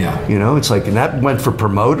you. Yeah. It's like, and that went for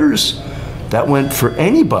promoters. That went for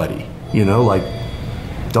anybody.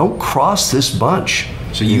 Don't cross this bunch.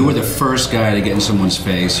 So you were the first guy to get in someone's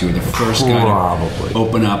face. You were the first guy to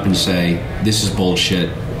open up and say, "This is bullshit."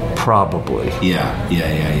 Probably. Yeah.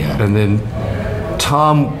 And then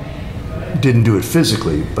Tom didn't do it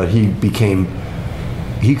physically, but he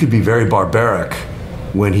could be very barbaric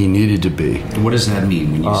when he needed to be. What does that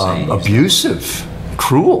mean when you say abusive,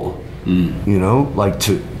 cruel?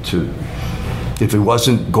 If it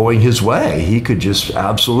wasn't going his way, he could just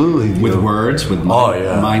absolutely with words, with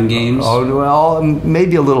mind games. Oh well,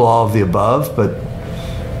 maybe a little all of the above, but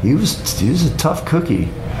he was a tough cookie.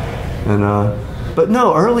 And but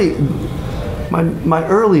no, my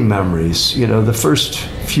early memories, the first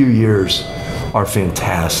few years are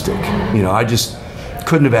fantastic. I just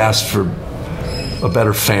couldn't have asked for a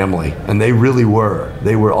better family, and they really were.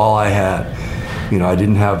 They were all I had. I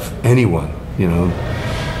didn't have anyone.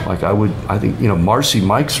 I think Marcy,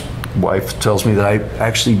 Mike's wife, tells me that I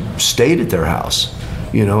actually stayed at their house.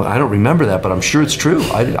 I don't remember that, but I'm sure it's true.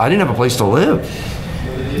 I didn't have a place to live.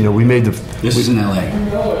 We made This is in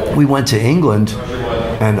L.A. We went to England,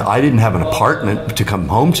 and I didn't have an apartment to come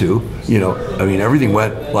home to. Everything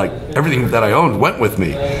everything that I owned went with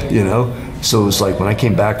me. So it was like when I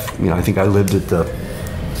came back. I think I lived at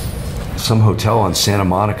some hotel on Santa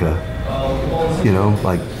Monica.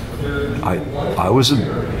 I was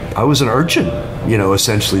an urchin,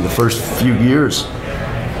 essentially the first few years,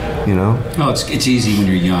 Oh, it's easy when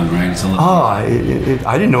you're young, right? It's a little. I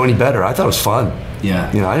didn't know any better. I thought it was fun. Yeah.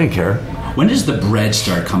 I didn't care. When does the bread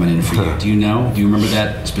start coming in for you? Do you know? Do you remember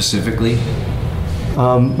that specifically?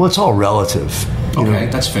 Well, it's all relative. Okay,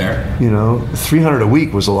 that's fair. $300 a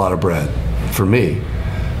week was a lot of bread for me,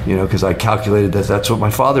 because I calculated that that's what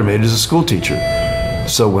my father made as a school teacher.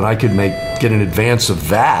 So when I could get an advance of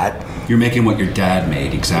that, you're making what your dad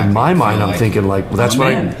made, exactly. In my mind, I'm thinking that's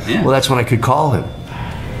when I could call him.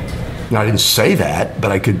 I didn't say that,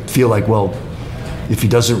 but I could feel like, well, if he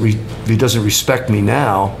doesn't respect me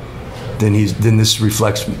now, then this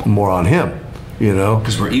reflects more on him.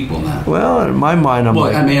 Because we're equal now. Well, in my mind, I'm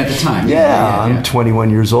at the time. Yeah, I'm 21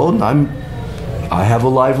 years old, and I have a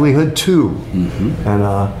livelihood too. Mm-hmm.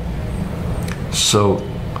 And so,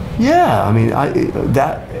 yeah,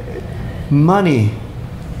 that money,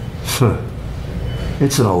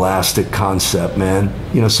 it's an elastic concept, man.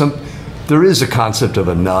 There is a concept of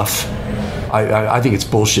enough. I think it's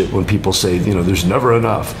bullshit when people say, there's never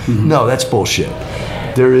enough. Mm-hmm. No, that's bullshit.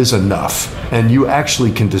 There is enough. And you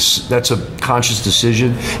actually can, that's a conscious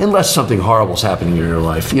decision, unless something horrible's happening in your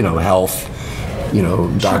life, health,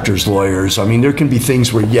 doctors, lawyers. There can be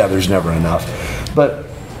things where, there's never enough. But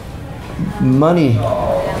money,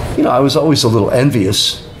 you know, I was always a little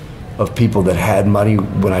envious of people that had money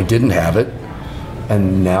when I didn't have it.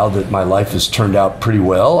 And now that my life has turned out pretty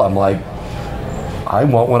well, I'm like, I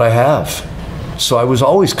want what I have. So I was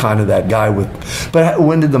always kind of that guy with, but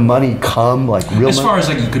when did the money come? Like real as money? Far as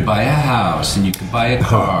like you could buy a house and you could buy a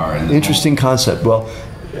car. And interesting concept. Well,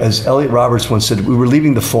 as Elliot Roberts once said, we were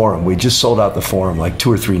leaving the Forum. We just sold out the Forum like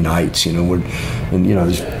 2 or 3 nights, you know, and you know,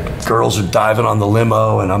 there's girls are diving on the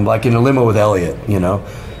limo, and I'm like in a limo with Elliot, you know,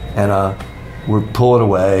 and we're pulling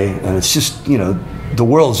away, and it's just, you know, the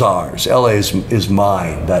world's ours. LA is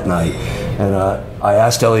mine that night. And I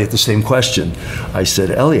asked Elliot the same question. I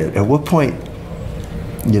said, Elliot, at what point,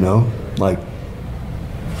 you know, like,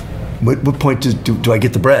 what point do I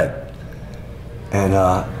get the bread? And,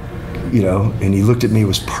 you know, and he looked at me, it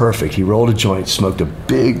was perfect. He rolled a joint, smoked a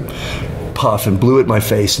big puff, and blew it in my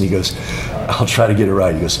face, and he goes, I'll try to get it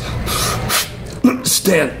right. He goes,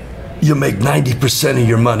 Stan, you make 90% of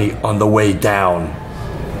your money on the way down.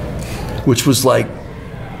 Which was like,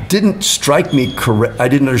 didn't strike me correct. I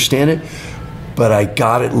didn't understand it, but I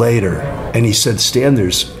got it later. And he said, Stan,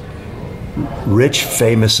 there's rich,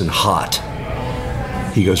 famous, and hot.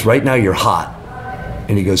 He goes, right now you're hot.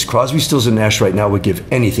 And he goes, Crosby, Stills, and Nash right now would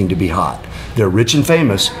give anything to be hot. They're rich and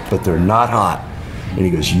famous, but they're not hot. And he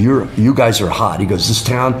goes, you guys are hot. He goes, this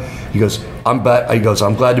town, he goes, I'm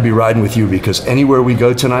glad to be riding with you, because anywhere we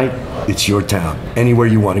go tonight, it's your town. Anywhere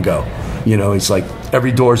you want to go. You know, it's like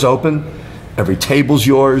every door's open, every table's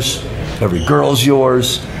yours, every girl's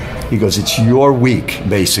yours. He goes, it's your week,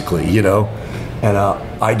 basically, you know. And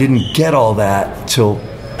I didn't get all that till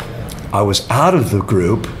I was out of the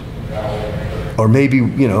group, or maybe,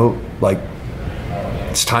 you know, like,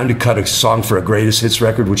 it's time to cut a song for a greatest hits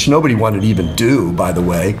record, which nobody wanted to even do, by the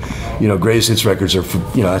way. You know, greatest hits records are, for,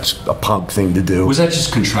 you know, that's a punk thing to do. Was that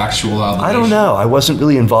just contractual obligation? I don't know. I wasn't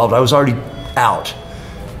really involved. I was already out.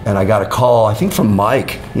 And I got a call, I think from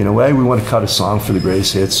Mike, you know, hey, we want to cut a song for the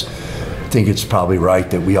greatest hits. I think it's probably right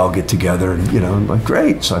that we all get together. And, you know, I'm like,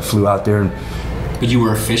 great. So I flew out there. But you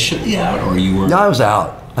were officially out, or you were? No, I was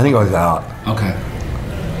out. I think I was out. Okay.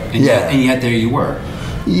 And yet there you were.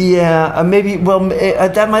 Yeah, maybe, well,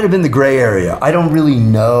 that might have been the gray area. I don't really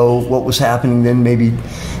know what was happening then. Maybe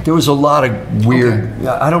there was a lot of weird, okay.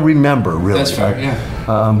 I don't remember, really. That's fair, yeah.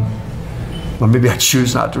 Or maybe I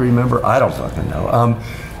choose not to remember. I don't fucking know.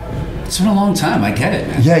 It's been a long time, I get it,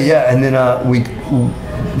 man. Yeah, and then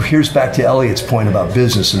here's back to Elliot's point about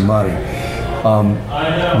business and money.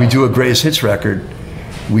 We do a greatest hits record.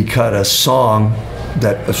 We cut a song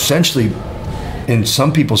that essentially, in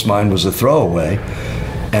some people's mind, was a throwaway.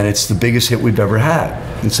 And it's the biggest hit we've ever had.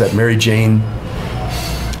 It's that Mary Jane,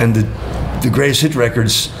 and the greatest hit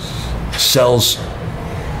records sells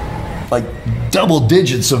like double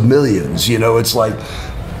digits of millions. You know, it's like,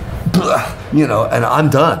 you know, and I'm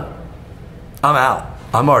done. I'm out.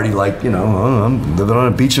 I'm already like, you know, I'm living on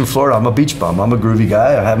a beach in Florida. I'm a beach bum. I'm a groovy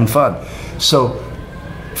guy. I'm having fun. So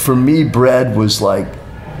for me, bread was like,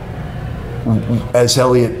 as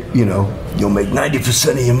Elliot, you know, you'll make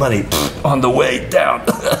 90% of your money on the way down.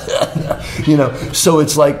 You know, so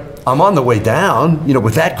it's like, I'm on the way down, you know,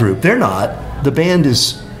 with that group. They're not. The band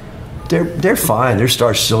is, they're fine. Their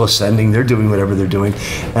star's still ascending. They're doing whatever they're doing.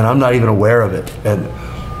 And I'm not even aware of it. And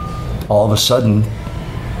all of a sudden,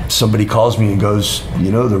 somebody calls me and goes,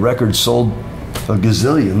 you know, the record sold a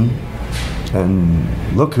gazillion. And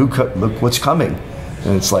look what's coming.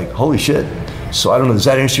 And it's like, holy shit. So I don't know, does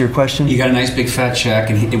that answer your question? You got a nice big fat check,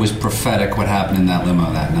 and it was prophetic what happened in that limo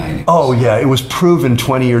that night. Oh yeah, it was proven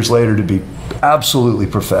 20 years later to be absolutely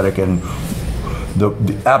prophetic and the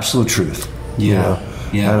absolute truth. Yeah,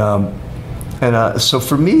 you know? yeah. And so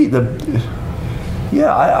for me,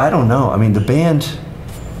 I don't know. I mean, the band,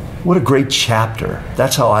 what a great chapter.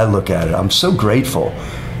 That's how I look at it. I'm so grateful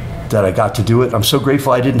that I got to do it. I'm so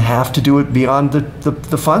grateful I didn't have to do it beyond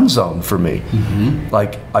the fun zone for me. Mm-hmm.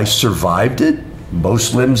 Like, I survived it,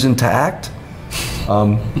 most limbs intact. It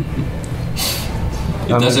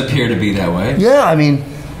does appear to be that way. Yeah, I mean,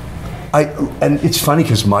 and it's funny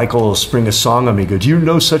because Michael will spring a song on me, go, do you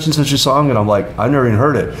know such and such a song? And I'm like, I've never even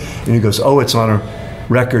heard it. And he goes, oh, it's on a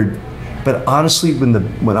record. But honestly,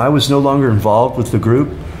 when I was no longer involved with the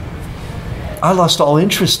group, I lost all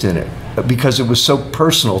interest in it, because it was so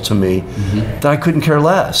personal to me that I couldn't care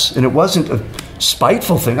less. And it wasn't a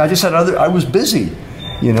spiteful thing. I just had I was busy.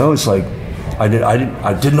 You know, it's like, I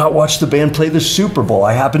did not watch the band play the Super Bowl.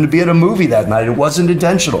 I happened to be at a movie that night. It wasn't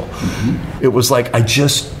intentional. It was like, I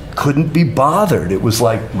just couldn't be bothered. It was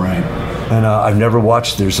like, right. And I've never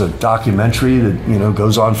watched, there's a documentary that, you know,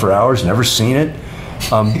 goes on for hours, never seen it.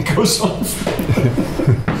 It goes on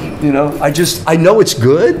You know, I know it's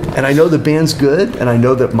good, and I know the band's good, and I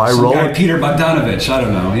know that my role. Guy, Peter Bogdanovich, I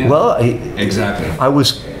don't know. Yeah. Well, exactly.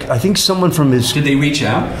 I think someone from his. Did they reach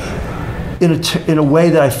out? In a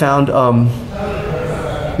way that I found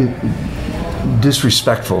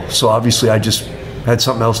disrespectful. So obviously, I just had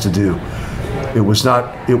something else to do. It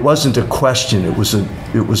wasn't a question. It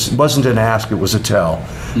wasn't an ask. It was a tell.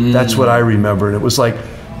 That's what I remember. And it was like,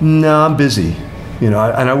 no, I'm busy. You know,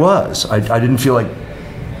 and I was. I didn't feel like.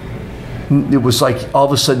 It was like all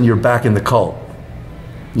of a sudden you're back in the cult.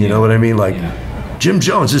 You know what I mean? Like, Jim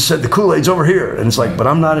Jones just said the Kool-Aid's over here, and it's like, but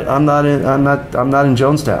I'm not in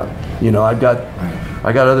Jonestown. You know, I got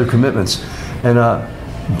other commitments, and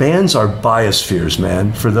bands are biospheres,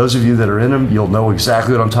 man. For those of you that are in them, you'll know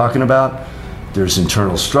exactly what I'm talking about. There's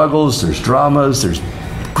internal struggles, there's dramas, there's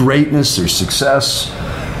greatness, there's success.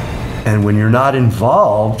 And when you're not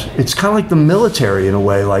involved, it's kind of like the military in a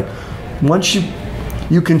way. Like, once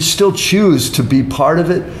you can still choose to be part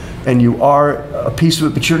of it, and you are a piece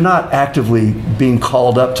of it, but you're not actively being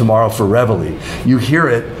called up tomorrow for reveille. You hear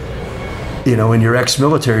it, you know, in your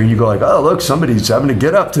ex-military, and you go like, oh, look, somebody's having to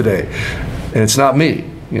get up today. And it's not me,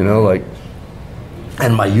 you know, like,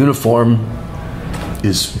 and my uniform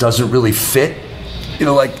doesn't really fit, you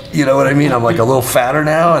know, like, you know what I mean? I'm like a little fatter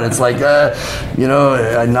now, and it's like, you know,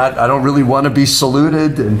 I don't really want to be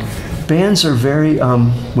saluted. And bands are very,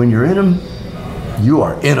 when you're in them, you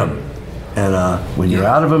are in them. And when you're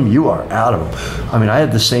out of them, you are out of them. I mean, I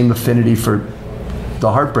had the same affinity for the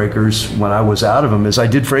Heartbreakers when I was out of them as I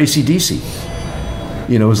did for AC/DC.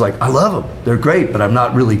 You know, it was like, I love them. They're great, but I'm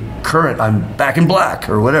not really current. I'm Back in Black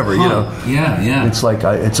or whatever, you know. Yeah. It's like,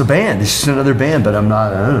 it's a band. It's just another band, but I'm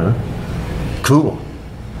not, I don't know, cool.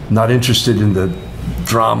 Not interested in the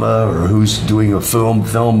drama or who's doing a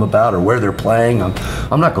film about or where they're playing.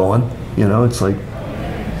 I'm not going, you know. It's like,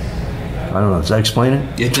 I don't know. Does that explain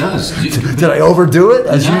it? It does. Did I overdo it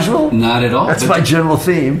as usual? Not at all. That's my general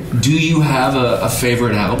theme. Do you have a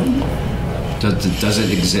favorite album? Does it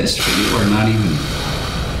exist for you, or not even?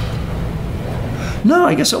 No,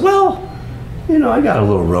 I guess. Well, you know, I got a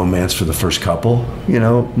little romance for the first couple. You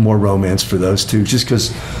know, more romance for those two, just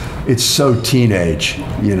because it's so teenage.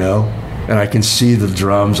 You know, and I can see the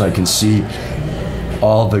drums. I can see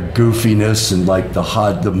all the goofiness and like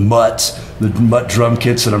the mutt drum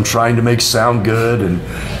kits that I'm trying to make sound good, and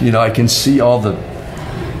you know, I can see all the,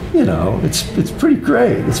 you know, it's pretty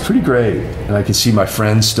great. It's pretty great, and I can see my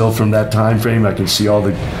friends still from that time frame. I can see all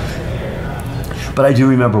the. But I do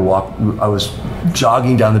remember I was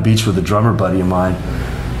jogging down the beach with a drummer buddy of mine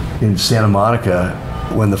in Santa Monica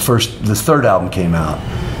when the third album came out,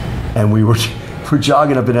 and we're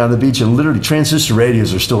jogging up and down the beach, and literally transistor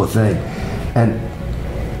radios are still a thing, and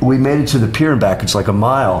we made it to the pier and back. It's like a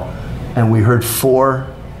mile, and we heard 4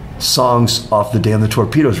 songs off the Damn the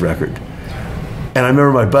Torpedoes record. And I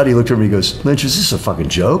remember my buddy looked at me and he goes, Lynch, is this a fucking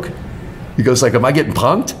joke? He goes like, am I getting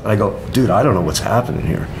punked? And I go, dude, I don't know what's happening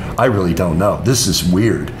here. I really don't know. This is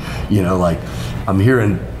weird. You know, like, I'm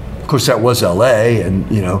hearing, of course that was LA, and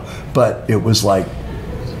you know, but it was like,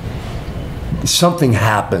 something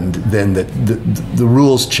happened then that the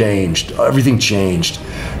rules changed. Everything changed.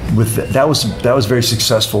 That was a very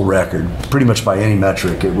successful record, pretty much by any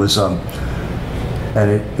metric. It was, and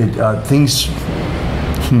things,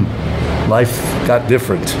 life got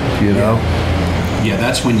different, you know. Yeah,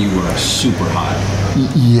 that's when you were super hot.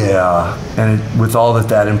 Yeah, and with all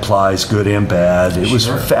that implies, good and bad. It was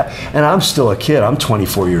and I'm still a kid. I'm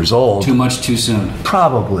 24 years old. Too much too soon.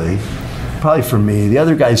 Probably for me. The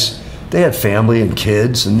other guys, they had family and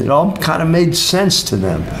kids, and it all kind of made sense to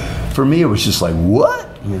them. For me, it was just like, what?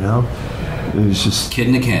 You know? It was just... Kid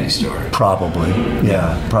in a candy store. Probably.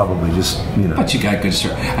 Yeah, probably. Just, you know. But you got good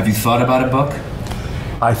story. Have you thought about a book?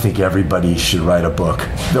 I think everybody should write a book.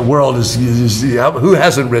 The world is who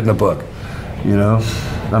hasn't written a book? You know?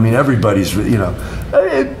 I mean, everybody's, you know.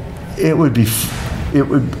 It would be...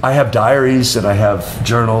 I have diaries and I have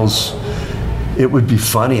journals. It would be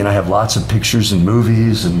funny, and I have lots of pictures and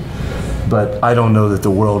movies, but I don't know that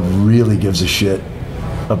the world really gives a shit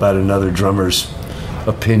about another drummer's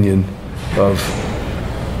opinion of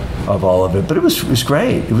all of it. But it was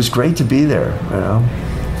great. It was great to be there. You know,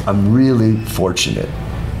 I'm really fortunate.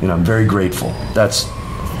 You know, I'm very grateful. That's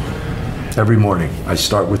every morning. I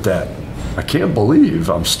start with that. I can't believe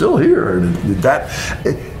I'm still here.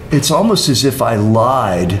 It's almost as if I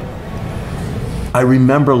lied. I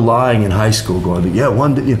remember lying in high school, going, yeah,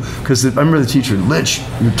 one day, you know, because I remember the teacher, Lynch,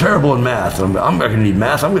 you're terrible in math. I'm not going to need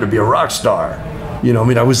math. I'm going to be a rock star. You know, I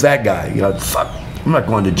mean, I was that guy. You know, fuck, I'm not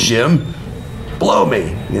going to gym. Blow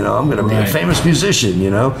me. You know, I'm going to be a famous musician. You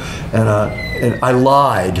know, and I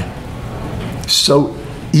lied. So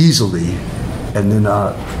easily. And then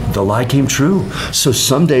the lie came true. So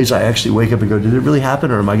some days I actually wake up and go, did it really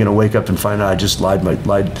happen? Or am I going to wake up and find out I just lied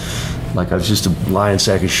like I was just a lying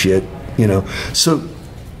sack of shit, you know? So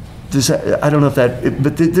I don't know if that,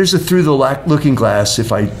 but there's a through the looking glass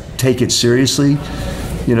if I take it seriously.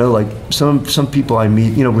 You know, like some people I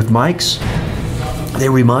meet, you know, with mics, they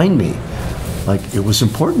remind me, like, it was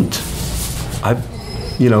important.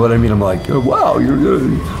 You know what I mean? I'm like, oh, wow, you're good.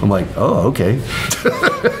 I'm like, oh, okay.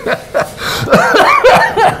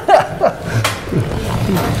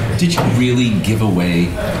 Did you really give away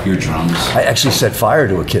your drums? I actually set fire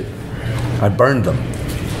to a kit. I burned them.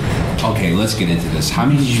 Okay, let's get into this. How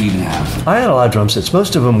many did you even have? I had a lot of drum sets.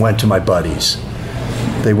 Most of them went to my buddies.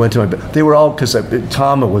 They went to they were all, because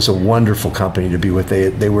Tama was a wonderful company to be with.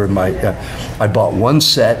 They were my, I bought one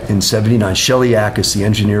set in '79. Shelly Yakis, the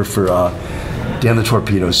engineer for Dan the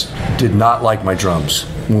Torpedoes, did not like my drums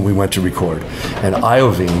when we went to record. And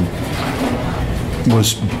Iovine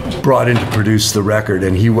was brought in to produce the record,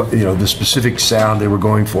 and he, you know, the specific sound they were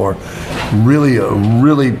going for, really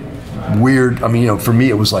weird. I mean, you know, for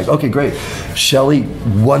me it was like, okay, great. Shelly,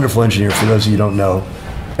 wonderful engineer, for those of you who don't know.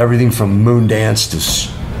 Everything from Moondance to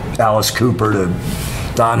Alice Cooper to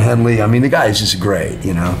Don Henley. I mean, the guy is just great,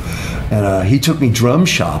 you know. And he took me drum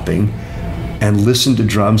shopping and listened to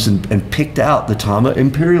drums and picked out the Tama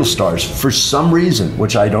Imperial Stars for some reason,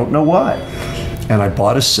 which I don't know why. And I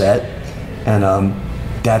bought a set, and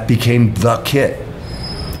that became the kit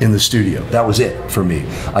in the studio. That was it for me.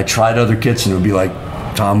 I tried other kits, and it would be like,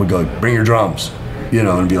 Tom would go, bring your drums, you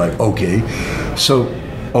know, and be like, okay. So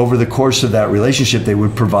over the course of that relationship, they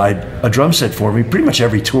would provide a drum set for me pretty much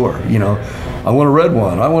every tour, you know. I want a red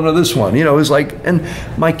one, I want a this one, you know. It was like, and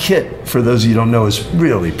my kit, for those of you who don't know, is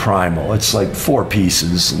really primal. It's like 4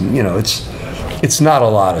 pieces, and you know, it's not a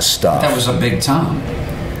lot of stuff. That was a big Tom,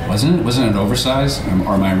 wasn't it? Wasn't it oversized,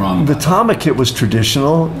 or am I wrong? The Tama kit was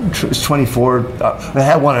traditional. It was 24. I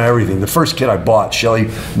had one of everything. The first kit I bought, Shelly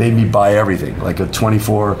made me buy everything, like a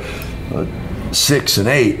 24, 6 and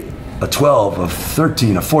 8. A 12, a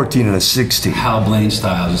 13, a 14, and a 16. Hal Blaine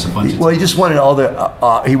style, just a bunch of. Well, he just wanted all the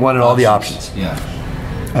all the options. Yeah.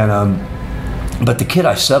 And but the kit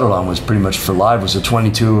I settled on was pretty much for live was a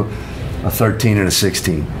 22, a 13, and a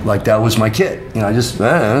 16. Like that was my kit. You know, I just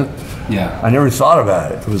yeah. I never thought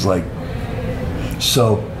about it. It was like,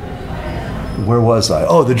 so where was I?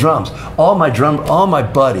 Oh, the drums. All my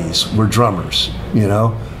buddies were drummers. You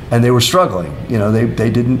know. And they were struggling, you know, they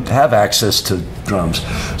didn't have access to drums.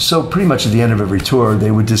 So pretty much at the end of every tour,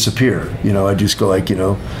 they would disappear. You know, I'd just go like, you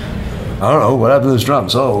know, I don't know, what happened to those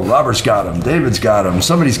drums? Oh, Robert's got them, David's got them,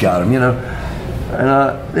 somebody's got them, you know.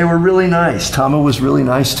 And they were really nice. Tama was really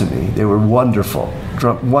nice to me. They were wonderful,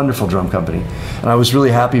 wonderful drum company. And I was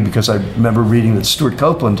really happy because I remember reading that Stuart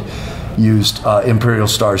Copeland used Imperial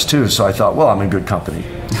Stars too. So I thought, well, I'm in good company.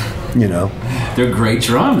 You know, they're great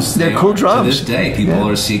drums. They're cool drums. To this day, people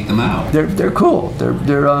are seek them out. They're cool. They're.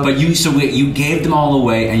 But you gave them all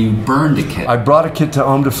away and you burned a kit. I brought a kit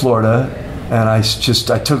home to Florida, and I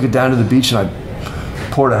took it down to the beach and I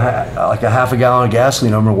poured like a half a gallon of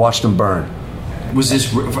gasoline over and watched them burn. Was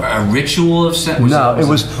this a ritual of sex? No, it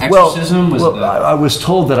was exorcism. I was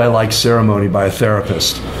told that I like ceremony by a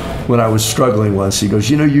therapist when I was struggling once. He goes,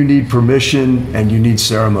 you know, you need permission and you need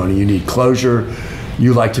ceremony. You need closure.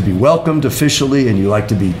 You like to be welcomed officially, and you like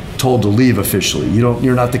to be told to leave officially.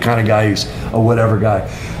 You're not the kind of guy who's a whatever guy.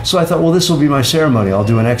 So I thought, well, this will be my ceremony. I'll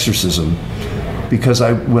do an exorcism, because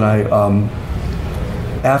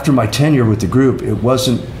after my tenure with the group,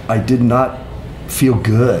 I did not feel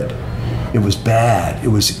good. It was bad. It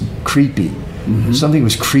was creepy. Mm-hmm. Something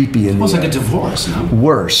was creepy in the. Almost like a divorce, no?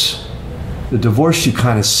 Worse. The divorce you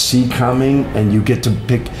kind of see coming, and you get to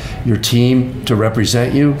pick your team to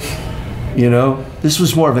represent you. You know, this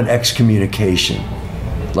was more of an excommunication,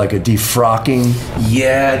 like a defrocking.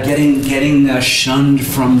 Yeah, getting shunned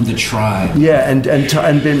from the tribe. Yeah, and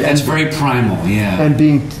that's very primal. Yeah,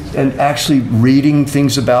 and actually reading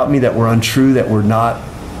things about me that were untrue, that were not.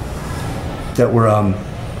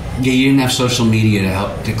 Yeah, you didn't have social media to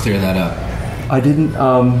help to clear that up. I didn't.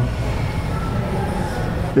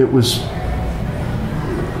 It was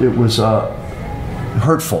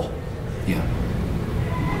hurtful. Yeah.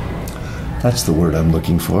 That's the word I'm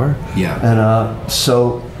looking for. Yeah. And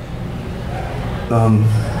so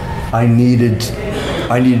I needed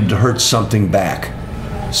to hurt something back.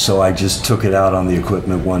 So I just took it out on the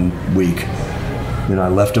equipment one week. You know, I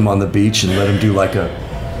left them on the beach and let them do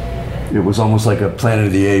it was almost like a Planet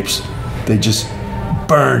of the Apes. They just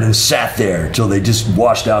burned and sat there till they just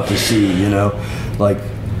washed out to sea, you know. Like,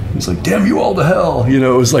 it's like, damn you all to hell. You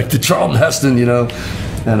know, it was like the Charlton Heston, you know.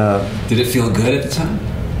 And did it feel good at the time?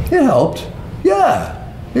 It helped.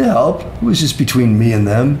 Yeah, it helped. It was just between me and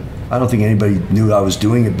them. I don't think anybody knew I was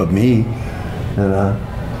doing it but me. And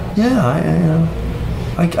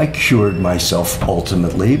I cured myself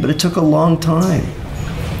ultimately, but it took a long time.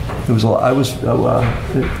 It was.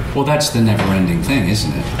 Well, that's the never-ending thing,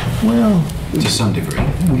 isn't it? Well, to some degree.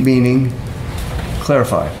 Meaning,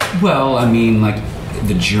 clarify. Well, I mean, like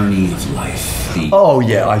the journey of life. Oh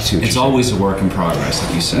yeah, I see. It's always a work in progress,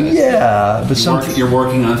 like you said. Yeah, but you're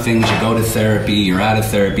working on things. You go to therapy. You're out of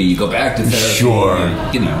therapy. You go back to therapy. Sure.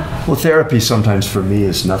 You know. Well, therapy sometimes for me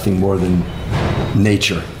is nothing more than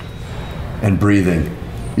nature and breathing.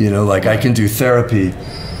 You know, like I can do therapy.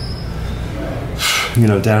 You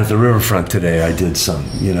know, down at the riverfront today, I did some.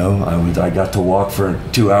 You know, I got to walk for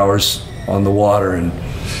 2 hours on the water and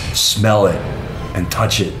smell it and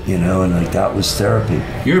touch it. You know, and like that was therapy.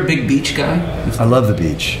 You're a big beach guy? I love the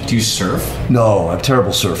beach. Do you surf? No, I'm a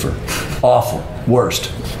terrible surfer. Awful, worst.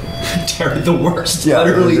 The worst. Yeah,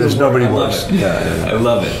 literally. There's nobody worse. Yeah, I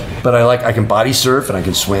love it. But I can body surf and I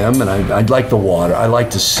can swim and I like the water. I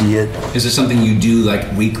like to see it. Is it something you do like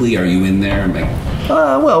weekly? Are you in there?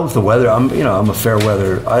 Well, with the weather, I'm a fair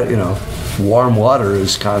weather. Warm water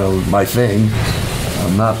is kind of my thing.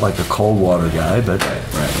 I'm not like a cold water guy, but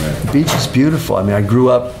right. The beach is beautiful. I mean, I grew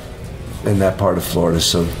up in that part of Florida,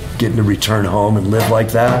 so getting to return home and live like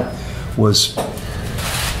that was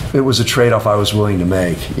a trade-off I was willing to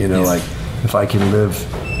make. You know, like if I can live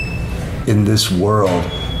in this world,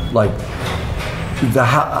 like the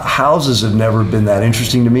houses have never been that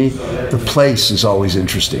interesting to me. The place is always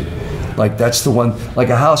interesting. Like that's the one, like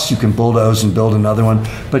a house you can bulldoze and build another one,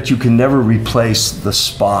 but you can never replace the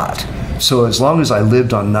spot. So as long as I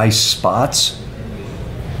lived on nice spots,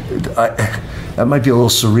 that might be a little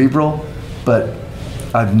cerebral, but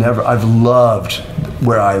I've loved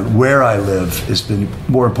where I live has been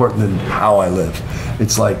more important than how I live.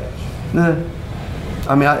 It's like, I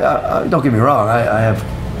mean, I don't get me wrong, I have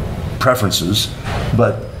preferences,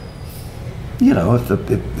 but you know, if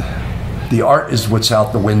the art is what's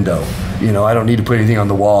out the window. You know, I don't need to put anything on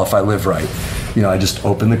the wall if I live right. You know, I just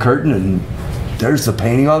open the curtain and there's the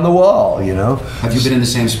painting on the wall, you know. Have you been in the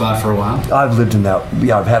same spot for a while? I've lived in that.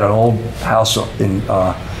 Yeah, I've had an old house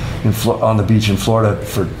on the beach in Florida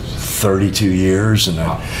for 32 years, and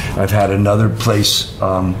I've had another place,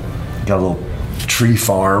 got a little tree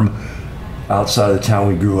farm outside of the town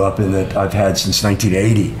we grew up in that I've had since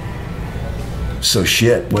 1980. So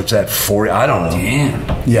shit, what's that, 40? I don't know.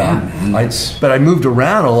 Damn. Yeah. But I moved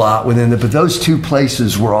around a lot within it, but those two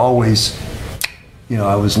places were always, you know,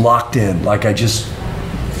 I was locked in. Like I just,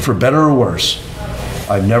 for better or worse,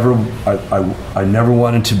 I never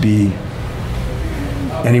wanted to be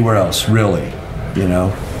anywhere else, really, you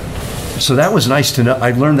know. So that was nice to know. I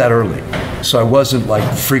learned that early. So I wasn't like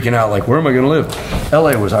freaking out, like, where am I going to live?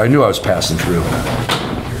 LA I knew I was passing through.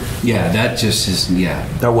 Yeah, that just is,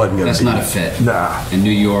 That wasn't going to be. That's not a fit. Nah. In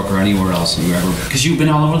New York or anywhere else, because you've been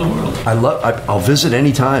all over the world. I'll visit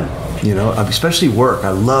anytime, you know, especially work.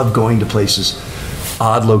 I love going to places,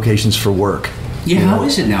 odd locations for work. Yeah, how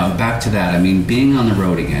is it now? Back to that. I mean, being on the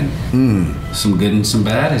road again. Some good and some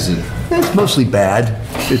bad, is it? It's mostly bad.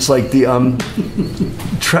 It's like the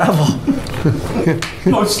travel.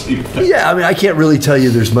 Mostly bad. Yeah, I mean, I can't really tell you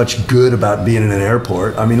there's much good about being in an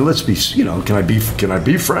airport. I mean, let's be, you know, can I be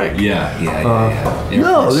frank? Yeah.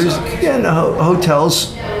 No, there's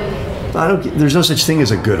hotels. There's no such thing as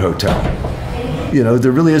a good hotel. You know,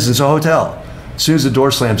 there really isn't. It's a hotel. As soon as the door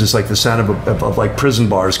slams, it's like the sound of like prison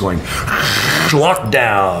bars going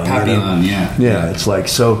lockdown. Papillon, yeah. It's like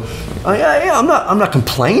so. I'm not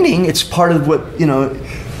complaining. It's part of what, you know.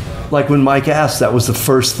 Like when Mike asked, that was the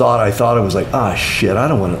first thought I thought. I was like, shit, I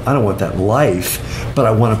don't want that life, but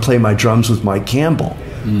I want to play my drums with Mike Campbell.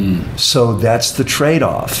 So that's the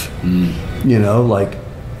trade-off. You know, like,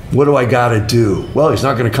 what do I got to do? Well, he's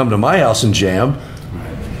not going to come to my house and jam.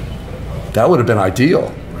 That would have been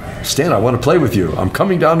ideal. Stan, I want to play with you. I'm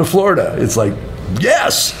coming down to Florida. It's like,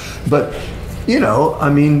 yes, but you know, I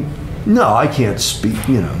mean, no, I can't speak.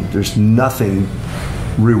 You know, there's nothing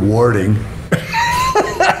rewarding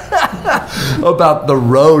about the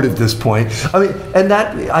road at this point. I mean, and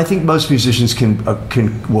that I think most musicians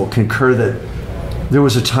will concur that there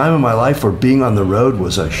was a time in my life where being on the road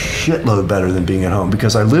was a shitload better than being at home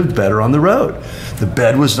because I lived better on the road. The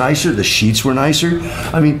bed was nicer, the sheets were nicer.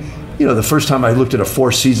 I mean, you know, the first time I looked at a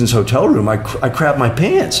Four Seasons hotel room, I crapped my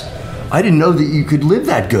pants. I didn't know that you could live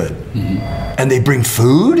that good. And they bring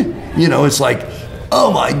food. You know, it's like,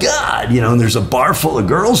 oh my God, you know, and there's a bar full of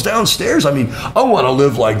girls downstairs. I mean, I want to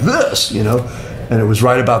live like this, you know. And it was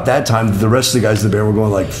right about that time that the rest of the guys in the band were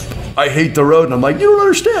going like, I hate the road. And I'm like, you don't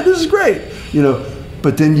understand, this is great. You know,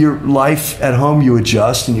 But then your life at home, you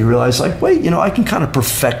adjust and you realize, like, wait, I can kind of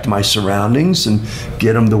perfect my surroundings and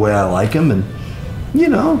get them the way I like them. And,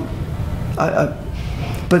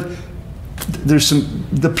 but there's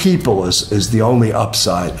the people is the only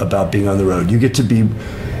upside about being on the road. You get to be,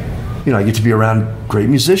 I get to be around great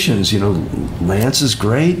musicians. Lance is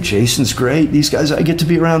great, Jason's great. These guys, I get to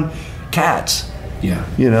be around cats. Yeah.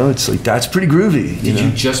 It's like, that's pretty groovy. Did you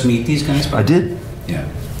just meet these guys? I did. Yeah.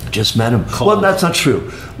 Just met him. Cold. Well, that's not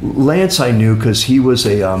true. Lance I knew because he was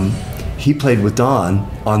he played with Don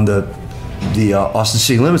on the Austin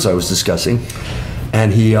City Limits I was discussing.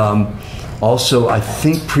 And he also, I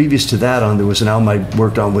think previous to that there was an album I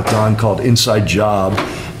worked on with Don called Inside Job.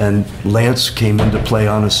 And Lance came in to play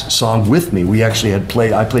on a song with me. We actually I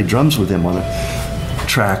played drums with him on a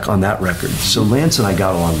track on that record. So Lance and I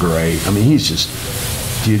got along great. I mean, he's just,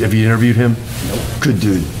 have you interviewed him? Nope. Good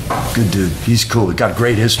dude. He's cool. He got a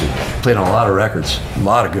great history. Played on a lot of records, a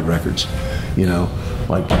lot of good records.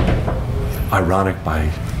 Like Ironic by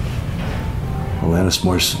Alanis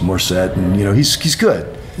Morissette, and he's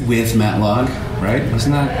good. With Matt Log, right?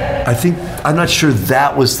 Wasn't that? I'm not sure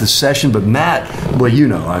that was the session, but Matt,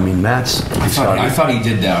 Matt's. I thought he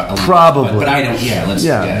did that. Probably, but I don't.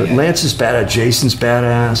 Yeah, but Lance is badass. Jason's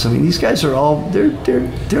badass. I mean, these guys are all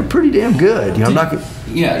they're pretty damn good. I'm not.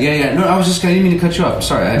 Yeah. No, I didn't mean to cut you off.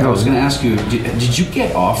 Sorry, I was going to ask you. Did you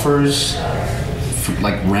get offers,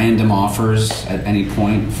 like random offers, at any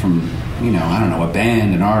point from? I don't know, a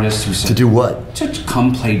band, an artist who said... To do what? To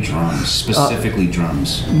come play drums, specifically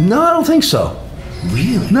drums. No, I don't think so.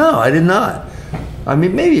 Really? No, I did not. I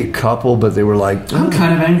mean, maybe a couple, but they were like... I'm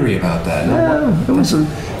kind of angry about that. It was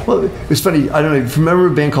funny. I don't know. If you remember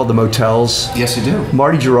a band called The Motels? Yes, I do.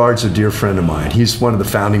 Marty Gerard's a dear friend of mine. He's one of the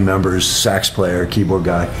founding members, sax player, keyboard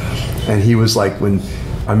guy. And he was like,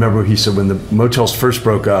 I remember he said when the Motels first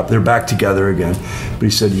broke up, they're back together again. But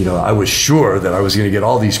he said, I was sure that I was going to get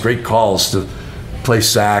all these great calls to play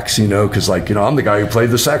sax, because I'm the guy who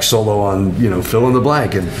played the sax solo on, fill in the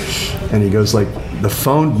blank. And he goes like, the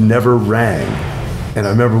phone never rang. And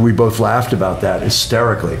I remember we both laughed about that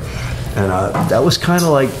hysterically. And that was kind of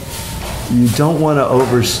like, you don't want to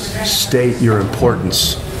overstate your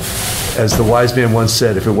importance. As the wise man once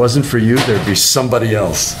said, if it wasn't for you, there'd be somebody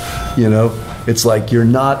else, It's like you're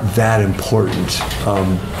not that important.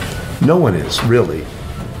 No one is, really.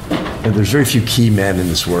 And there's very few key men in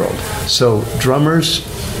this world. So drummers,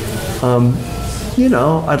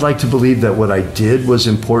 I'd like to believe that what I did was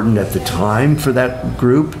important at the time for that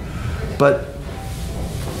group. But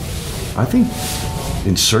I think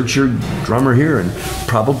insert your drummer here, and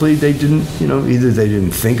probably they didn't, either they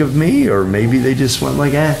didn't think of me or maybe they just went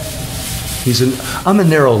like, I'm a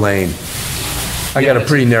narrow lane. I got a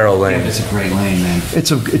pretty narrow lane. Yeah, it's a great lane, man.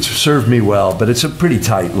 It's served me well, but it's a pretty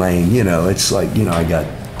tight lane. It's like, I got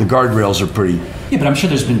the guardrails are pretty. Yeah, but I'm sure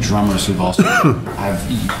there's been drummers who've also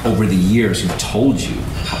over the years who've told you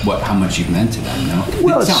how much you've meant to them.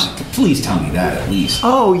 Well, please tell me that at least.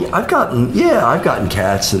 Oh, I've gotten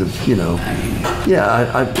cats that have,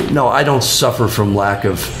 I don't suffer from lack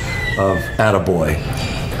of attaboy.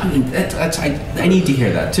 I mean, I need to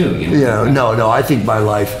hear that too. No. I think my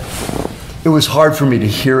life. It was hard for me to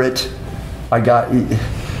hear it. I got,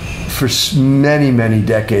 for many, many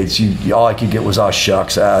decades, all I could get was, oh,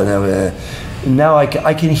 shucks. Now I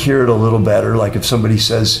can hear it a little better. Like if somebody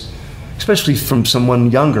says, especially from someone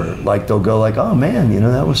younger, like they'll go like, oh man,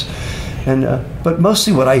 that was, but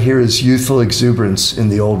mostly what I hear is youthful exuberance in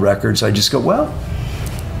the old records. I just go, well,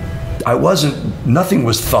 nothing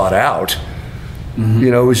was thought out. Mm-hmm.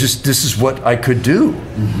 It was just, this is what I could do,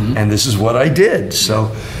 and this is what I did.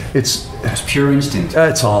 So it's pure instinct.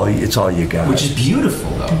 It's all you got. Which is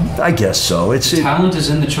beautiful, though. I guess so. Talent is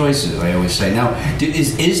in the choices, I always say. Now,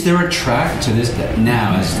 is there a track to this that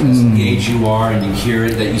now, as engaged you are and you hear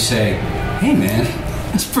it, that you say, hey man,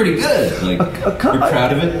 that's pretty good. Like, you're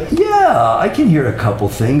proud of it? Yeah, I can hear a couple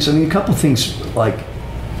things. I mean, a couple things, like,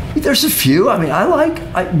 there's a few. I mean,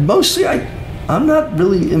 I'm not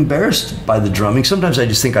really embarrassed by the drumming. Sometimes I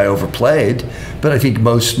just think I overplayed, but I think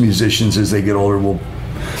most musicians as they get older will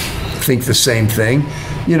think the same thing,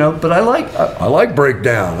 but I like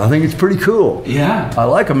Breakdown. I think it's pretty cool. Yeah. I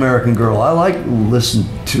like American Girl. I like Listen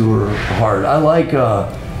to Her Heart. I like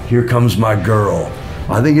Here Comes My Girl.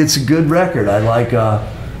 I think it's a good record. I like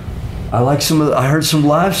I heard some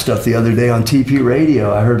live stuff the other day on TP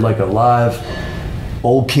radio. I heard like a live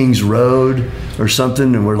Old Kings Road or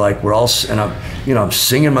something, and we're all, and I'm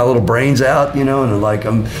singing my little brains out, and like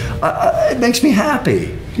it makes me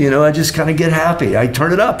happy. I just kind of get happy. I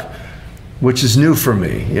turn it up, which is new for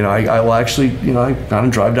me. I will actually, I kind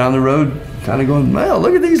of drive down the road, kind of going, well,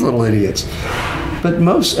 look at these little idiots. But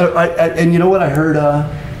most, and you know what I heard?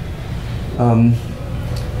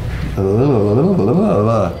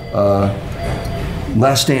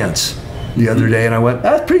 Last Dance the other day, and I went,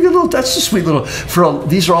 that's pretty good little. That's a sweet little.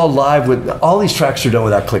 These are all live with all these tracks are done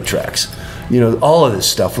without click tracks. You know, all of this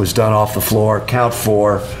stuff was done off the floor, count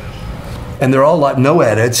 4, and they're all live, no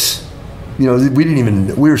edits. You know,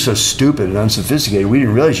 we were so stupid and unsophisticated, we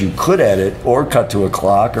didn't realize you could edit or cut to a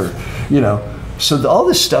clock or, you know. So all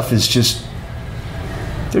this stuff is just,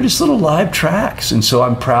 they're just little live tracks. And so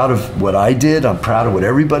I'm proud of what I did. I'm proud of what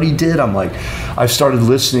everybody did. I'm like, I've started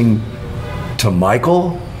listening to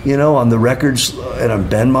Michael, you know, on the records and on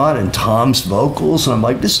Benmont and Tom's vocals. And I'm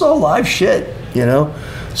like, this is all live shit, you know?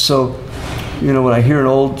 So, you know, when I hear an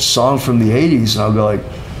old song from the 80s, and I'll go like,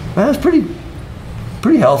 man, that's pretty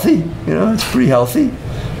healthy, you know, it's pretty healthy.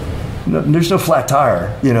 No, there's no flat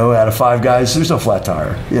tire, you know, out of 5 guys, there's no flat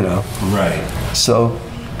tire, you know. Right. So,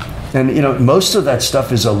 and you know, most of that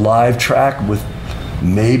stuff is a live track with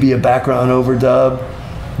maybe a background overdub,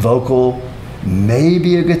 vocal,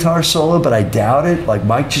 maybe a guitar solo, but I doubt it. Like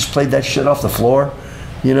Mike just played that shit off the floor,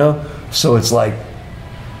 you know? So it's like,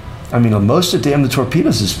 I mean, most of Damn the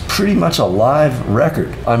Torpedoes is pretty much a live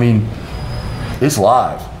record. I mean, it's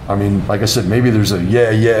live. I mean, like I said, maybe there's a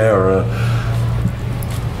yeah or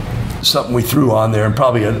something we threw on there and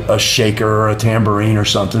probably a shaker or a tambourine or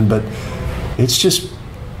something, but it's just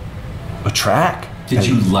a track. Did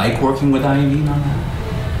you like working with Iovine on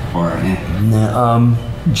that?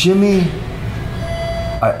 Or Jimmy,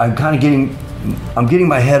 I'm kind of getting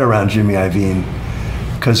my head around Jimmy Iovine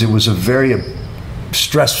because it was a very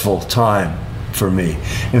stressful time for me.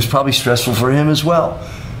 It was probably stressful for him as well.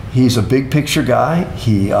 He's a big picture guy.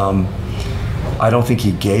 I don't think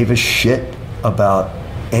he gave a shit about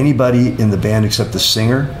anybody in the band except the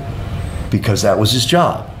singer, because that was his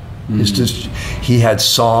job. Mm-hmm. It's just, he had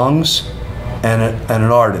songs and an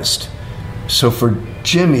artist. So for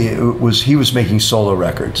Jimmy, he was making solo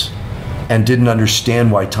records and didn't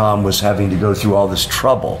understand why Tom was having to go through all this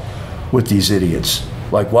trouble with these idiots.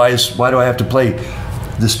 Like, why do I have to play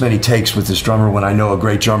this many takes with this drummer when I know a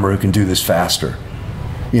great drummer who can do this faster?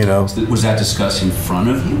 You know? Was that discussed in front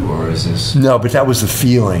of you, or is this? No, but that was the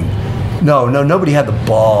feeling. No, nobody had the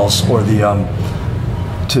balls or the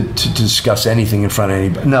to discuss anything in front of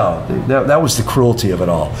anybody. No, that was the cruelty of it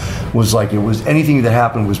all. Was like, it was anything that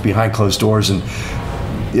happened was behind closed doors. And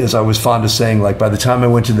as I was fond of saying, like, by the time I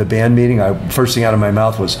went to the band meeting, first thing out of my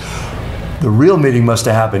mouth was, the real meeting must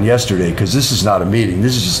have happened yesterday, because this is not a meeting.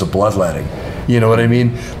 This is just a bloodletting. You know what I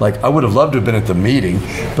mean? Like, I would have loved to have been at the meeting,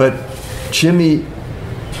 but Jimmy,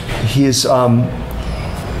 he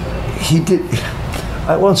did.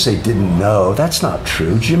 I won't say didn't know. That's not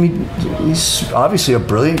true. Jimmy, he's obviously a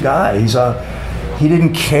brilliant guy. He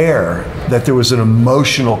didn't care that there was an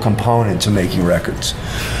emotional component to making records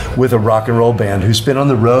with a rock and roll band who's been on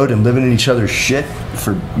the road and living in each other's shit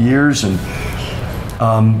for years. And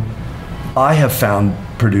I have found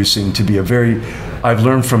producing to be I've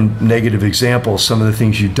learned from negative examples some of the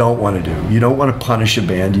things you don't want to do. You don't want to punish a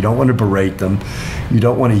band. You don't want to berate them. You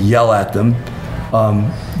don't want to yell at them.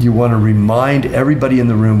 You want to remind everybody in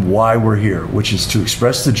the room why we're here, which is to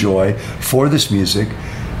express the joy for this music.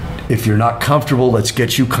 If you're not comfortable, let's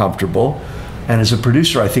get you comfortable. And as a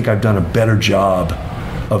producer, I think I've done a better job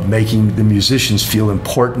of making the musicians feel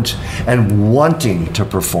important and wanting to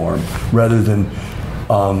perform, rather than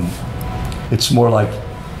it's more like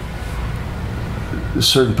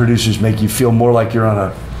certain producers make you feel more like you're on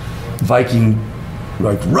a Viking,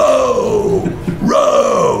 like, row,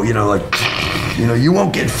 you know, like, you know, you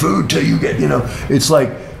won't get food till you get, you know, it's like,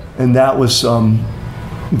 and that was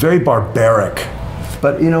very barbaric.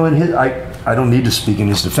 But, you know, I don't need to speak in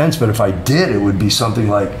his defense, but if I did, it would be something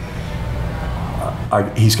like,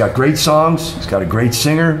 he's got great songs, he's got a great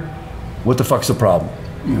singer, what the fuck's the problem?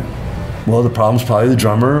 Yeah. Well, the problem's probably the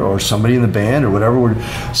drummer or somebody in the band or whatever.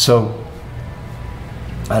 So,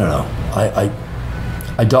 I don't know.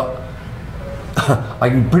 I don't. I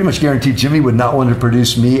can pretty much guarantee Jimmy would not want to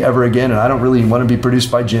produce me ever again, and I don't really want to be produced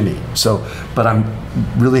by Jimmy. So, but I'm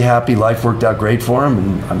really happy life worked out great for him,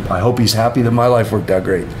 and I hope he's happy that my life worked out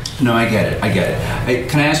great. No, I get it.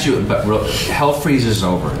 Can I ask you about Hell Freezes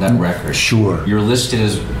Over, that record? Sure. You're listed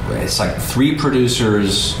as, it's like 3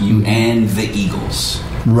 producers, you and the Eagles.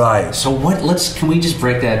 Right. So can we just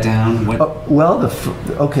break that down?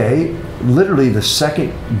 Literally the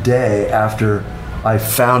second day after I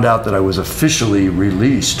found out that I was officially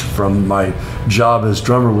released from my job as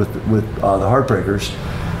drummer with the Heartbreakers,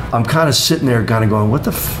 I'm kind of sitting there kind of going, what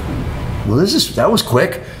the that was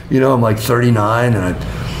quick. You know, I'm like 39 and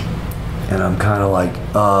I'm kind of like,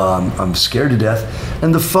 I'm scared to death.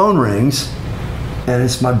 And the phone rings and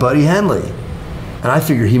it's my buddy Henley. And I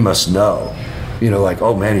figure he must know, like,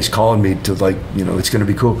 oh man, he's calling me to like, it's going to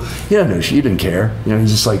be cool. Yeah, no, she didn't care.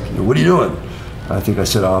 He's just like, what are you doing? I think I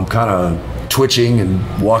said, oh, I'm kind of twitching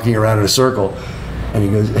and walking around in a circle.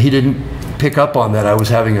 And he didn't pick up on that I was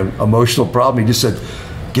having an emotional problem. He just said,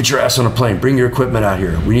 get your ass on a plane, bring your equipment out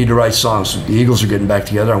here. We need to write songs. The Eagles are getting back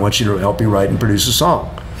together. I want you to help me write and produce a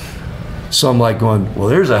song. So I'm like going, well,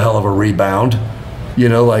 there's a hell of a rebound,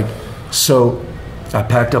 so I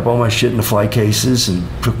packed up all my shit in the flight cases and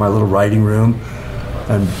took my little writing room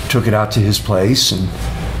and took it out to his place, and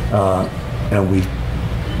we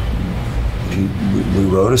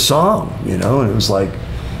wrote a song, and it was like,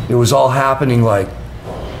 it was all happening like,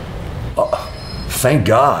 thank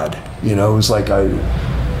God, it was like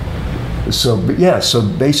so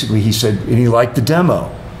basically he said, and he liked the demo.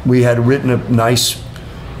 We had written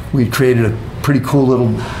we created a pretty cool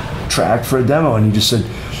little track for a demo, and he just said,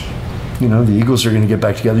 the Eagles are going to get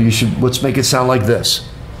back together. Let's make it sound like this.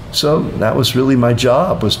 So that was really my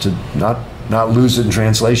job, was to not lose it in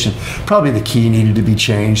translation. Probably the key needed to be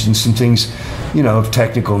changed and some things, of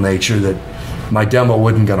technical nature that my demo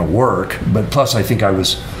wasn't going to work. But plus, I think I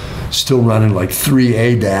was still running like 3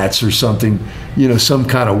 ADATs or something, some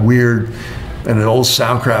kind of weird, and an old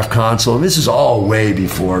Soundcraft console. And this is all way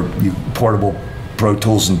before portable Pro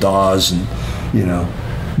Tools and DAWs, and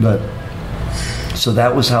but. So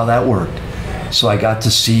that was how that worked. So I got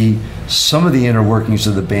to see some of the inner workings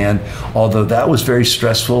of the band, although that was very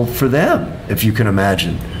stressful for them, if you can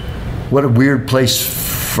imagine. What a weird place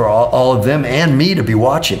for all of them and me to be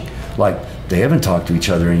watching. Like, they haven't talked to each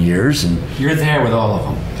other in years. And you're there with all of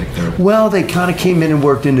them. Well, they kind of came in and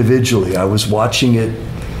worked individually. I was watching it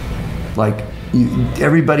like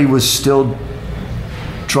everybody was still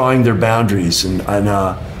drawing their boundaries and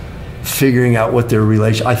figuring out what their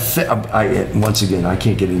relation. Once again, I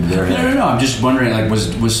can't get into their head. No. I'm just wondering, like,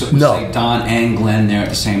 was like Don and Glenn there at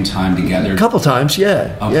the same time together? A couple times,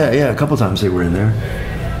 yeah. Okay. Yeah. A couple times they were in there.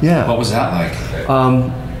 Yeah. What was that like?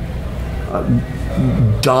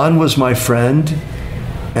 Don was my friend,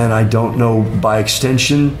 and I don't know, by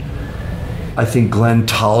extension, I think Glenn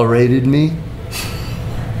tolerated me.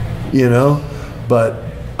 But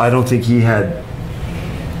I don't think he had.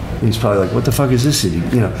 He's probably like, what the fuck is this city?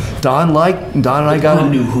 Don and I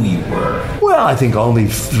got. Knew who you were. Well, I think only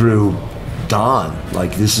through Don.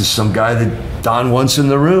 Like, this is some guy that Don wants in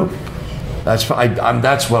the room. That's what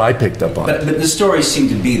I picked up on. But the stories seem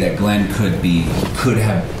to be that Glenn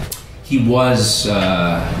he was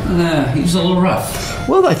a little rough.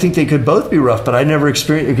 Well, I think they could both be rough, but I never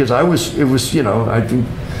experienced it because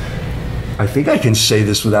I think I can say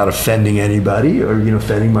this without offending anybody or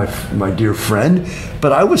offending my dear friend,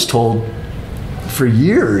 but I was told for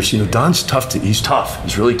years, Don's tough. He's tough.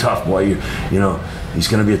 He's really tough. Boy, he's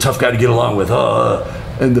going to be a tough guy to get along with.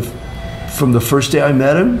 And from the first day I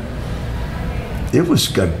met him, it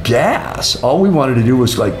was a gas. All we wanted to do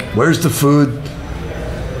was like, where's the food?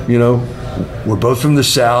 We're both from the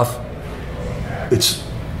South.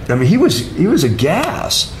 He was a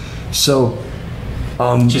gas. So.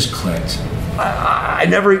 Just clicked. I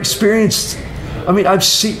never experienced. I've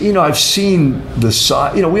seen the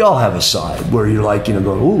side. We all have a side where you're like, going,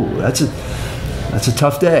 ooh, that's a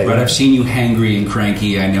tough day. But I've seen you hangry and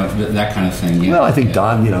cranky. I know that kind of thing. Yeah. Well, I think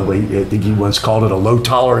Don, I think he once called it a low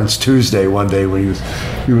tolerance Tuesday one day when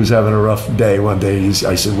he was having a rough day one day.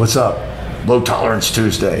 I said, what's up? Low tolerance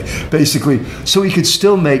Tuesday. Basically, so he could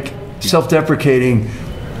still make self-deprecating.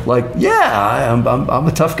 Like, yeah, I'm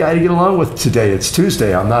a tough guy to get along with today. It's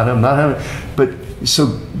Tuesday. I'm not having. But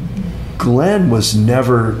so Glenn was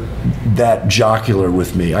never that jocular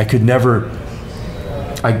with me. I could never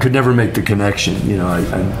make the connection.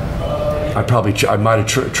 I might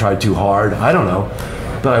have tried too hard. I don't know,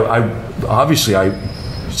 but I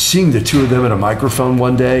seeing the two of them at a microphone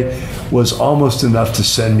one day was almost enough to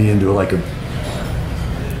send me into like a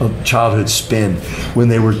childhood spin when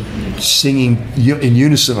they were singing in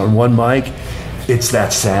unison on one mic. It's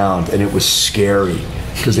that sound, and it was scary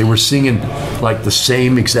because they were singing like the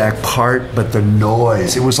same exact part, but the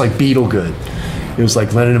noise, it was like Beetlegood. It was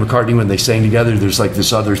like Lennon and McCartney when they sang together. There's like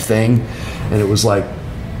this other thing, and it was like,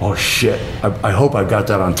 oh shit, I hope I've got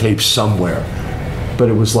that on tape somewhere. But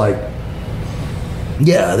it was like,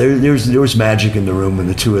 yeah, there was magic in the room when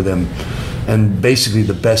the two of them. And basically,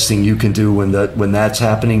 the best thing you can do when that's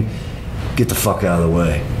happening, get the fuck out of the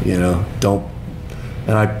way. Don't.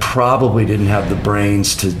 And I probably didn't have the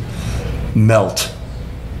brains to melt.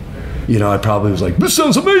 I probably was like, this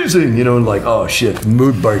sounds amazing. And like, oh shit,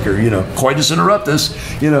 mood breaker. Coitus interruptus.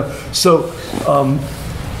 So,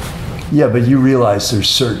 yeah. But you realize there's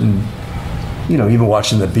certain, even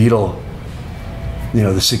watching the you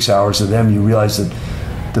know, the 6 hours of them, you realize that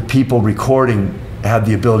the people recording have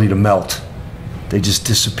the ability to melt. They just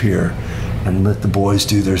disappear and let the boys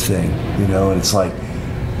do their thing, you know, and it's like,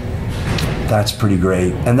 that's pretty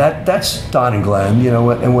great. And that's Don and Glenn, you know,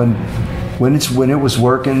 and when it was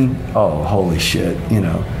working, oh, holy shit, you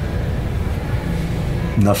know.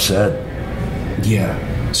 Enough said.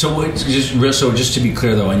 Yeah. So just to be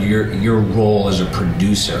clear though, on your role as a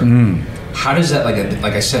producer, how does that,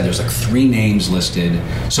 like I said, there's like 3 names listed.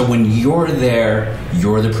 So when you're there,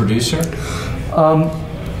 you're the producer?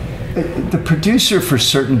 The producer for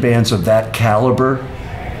certain bands of that caliber,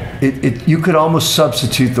 you could almost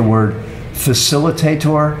substitute the word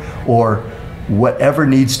facilitator, or whatever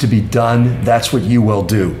needs to be done, that's what you will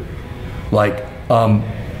do. Like,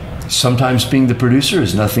 sometimes being the producer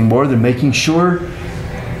is nothing more than making sure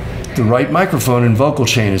the right microphone and vocal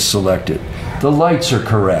chain is selected, the lights are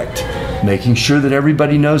correct, making sure that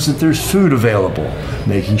everybody knows that there's food available,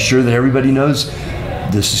 making sure that everybody knows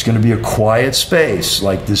this is going to be a quiet space,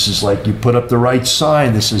 like this is like you put up the right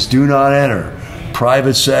sign, this is do not enter,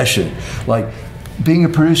 private session. Like, being a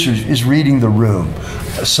producer is reading the room.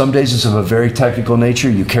 Some days it's of a very technical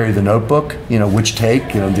nature. You carry the notebook, you know, which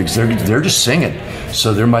take, you know, they're just singing.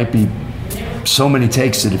 So there might be so many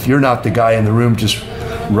takes that if you're not the guy in the room just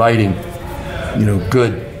writing, you know,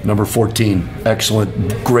 good, number 14,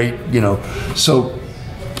 excellent, great, you know. So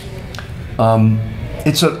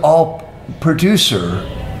it's an all, producer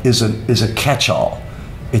is a catch-all.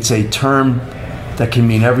 It's a term that can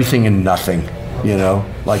mean everything and nothing. You know,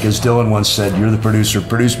 like as Dylan once said, you're the producer,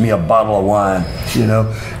 produce me a bottle of wine, you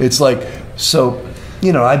know. It's like, so,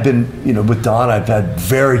 you know, I've been, you know, with Don, I've had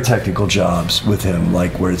very technical jobs with him,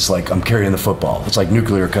 like where it's like I'm carrying the football. It's like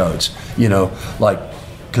nuclear codes, you know, like,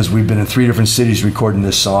 because we've been in 3 different cities recording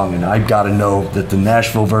this song, and I've got to know that the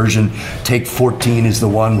Nashville version, take 14 is the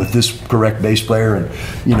one with this correct bass player, and,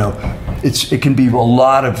 you know, it can be a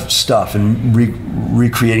lot of stuff, and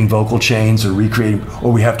recreating vocal chains, or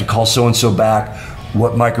we have to call so-and-so back,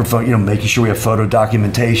 what microphone, you know, making sure we have photo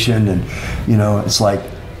documentation, and, you know, it's like,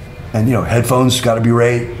 and, you know, headphones got to be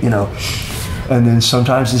right, you know, and then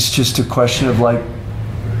sometimes it's just a question of like,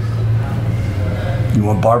 you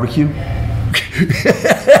want barbecue?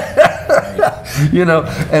 You know,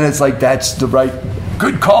 and it's like, that's the right,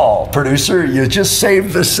 good call, producer, you just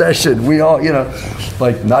saved the session. We all, you know,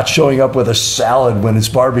 like not showing up with a salad when it's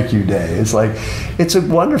barbecue day. It's like, it's a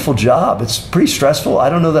wonderful job. It's pretty stressful. I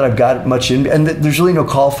don't know that I've got much in, and there's really no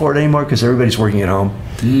call for it anymore because everybody's working at home.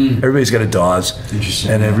 Everybody's got a DAWs,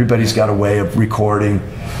 and everybody's got a way of recording,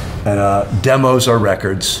 and demos are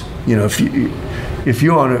records. You know, if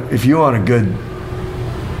you own a good,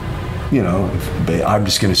 you know, I'm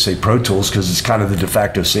just going to say Pro Tools because it's kind of the de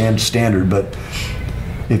facto standard, but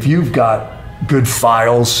if you've got good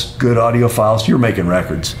files, good audio files, you're making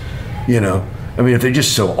records, you know. I mean, if they're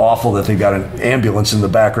just so awful that they've got an ambulance in the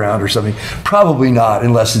background or something, probably not,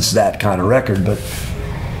 unless it's that kind of record. But,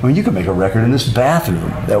 I mean, you could make a record in this bathroom.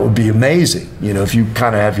 That would be amazing, you know, if you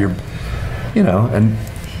kind of have your, you know, and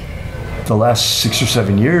the last 6 or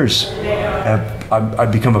 7 years,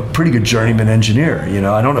 I've become a pretty good journeyman engineer. You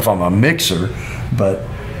know, I don't know if I'm a mixer, but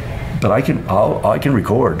I can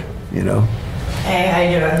record. You know. Hey, how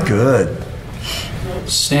you doing? Good.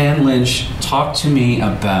 Stan Lynch, talk to me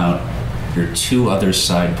about your 2 other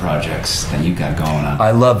side projects that you got going on.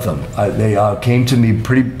 I love them. They came to me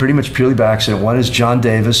pretty much purely by accident. One is John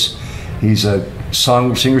Davis. He's a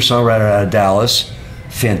singer-songwriter out of Dallas.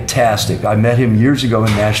 Fantastic. I met him years ago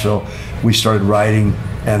in Nashville. We started writing,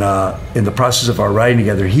 and in the process of our writing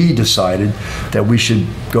together, he decided that we should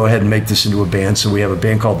go ahead and make this into a band. So we have a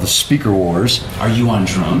band called the Speaker Wars. Are you on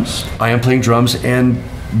drums? I am playing drums and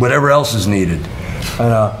whatever else is needed.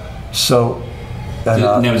 And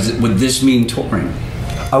now, would this mean touring?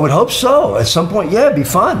 I would hope so. At some point, yeah, it'd be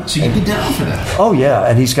fun. So you'd be down for that? Oh, yeah.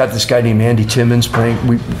 And he's got this guy named Andy Timmons playing.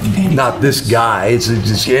 This guy. It's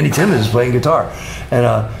just Andy Timmons playing guitar.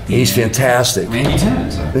 And he's fantastic. Andy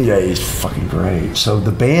Timmons. Yeah, he's fucking great. So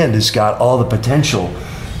the band has got all the potential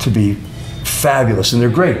to be fabulous. And they're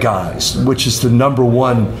great guys, which is the number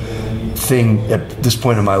one thing at this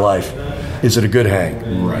point in my life. Is it a good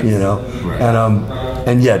hang? Right. You know? Right.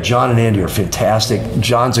 And yeah, John and Andy are fantastic.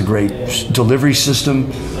 John's a great delivery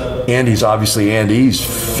system. Andy's obviously Andy. He's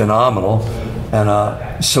phenomenal.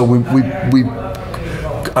 And so we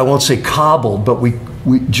I won't say cobbled, but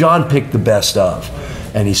John picked the best of.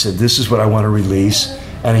 And he said, this is what I want to release.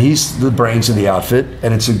 And he's the brains of the outfit.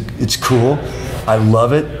 And it's cool. I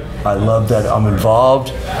love it. I love that I'm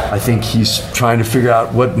involved. I think he's trying to figure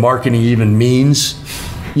out what marketing even means.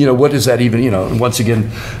 what does that even, once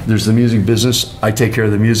again, there's the music business. I take care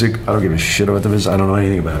of the music. I don't give a shit about the business. I don't know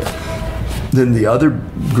anything about it. Then the other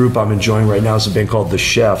group I'm enjoying right now is a band called The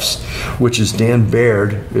Chefs, which is Dan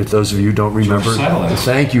Baird, if those of you don't remember.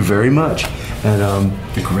 Thank you very much. And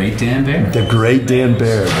the great Dan Baird. The great Dan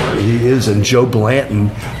Baird. He is. And Joe Blanton,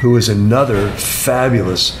 who is another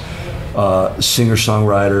fabulous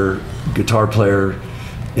singer-songwriter, guitar player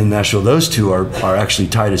in Nashville. Those two are actually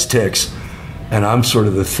tight as ticks. And I'm sort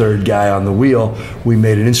of the third guy on the wheel. We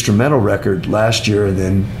made an instrumental record last year, and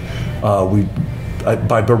then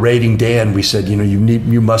by berating Dan, we said,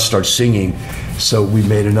 you must start singing. So we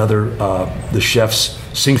made another, The Chefs'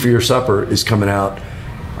 Sing for Your Supper is coming out,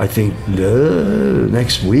 I think,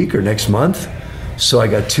 next week or next month. So I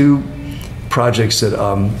got 2 projects that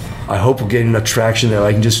I hope will gain enough traction that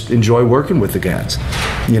I can just enjoy working with the cats,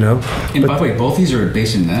 And by the way, both these are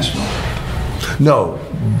based in Nashville? No,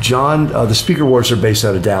 John, the Speaker Wars are based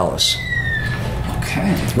out of Dallas.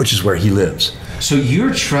 Okay. Which is where he lives. So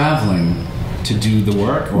you're traveling to do the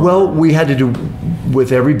work? Well, we had to do,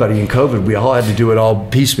 with everybody in COVID, we all had to do it all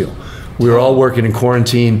piecemeal. We were all working in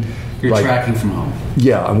quarantine. You're tracking from home?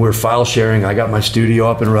 Yeah, and we're file sharing. I got my studio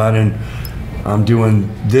up and running. I'm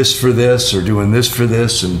doing this for this or doing this for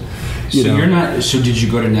this. And you're not, so did you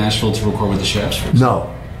go to Nashville to record with the Chefs?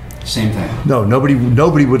 No. Same thing? No, nobody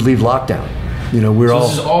would leave lockdown. This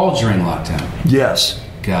is all during lockdown? Yes.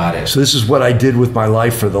 Got it. So this is what I did with my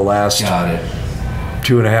life for the last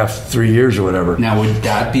 2.5, 3 years or whatever. Now, would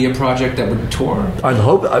that be a project that would tour? I'd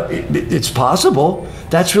hope. It's possible.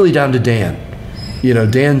 That's really down to Dan.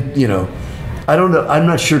 Dan, I don't know. I'm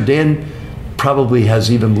not sure. Dan probably has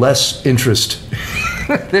even less interest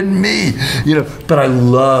than me, but I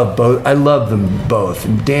love both. I love them both.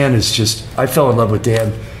 And Dan is just, I fell in love with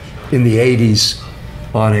Dan in the 80s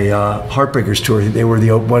on a Heartbreakers tour. They were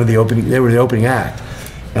the opening act.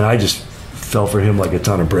 And I just fell for him like a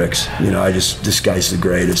ton of bricks. This guy's the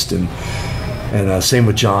greatest. And same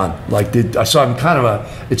with John. So I'm kind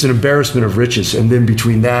of it's an embarrassment of riches. And then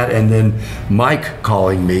between that and then Mike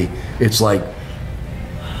calling me, it's like,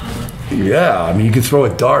 yeah, you can throw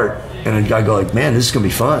a dart and I go like, man, this is going to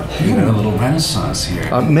be fun. A little renaissance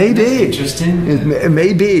here. Maybe. Interesting. It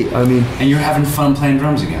may be. And you're having fun playing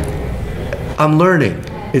drums again. I'm learning.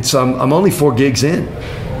 I'm only 4 gigs in.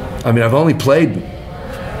 I've only played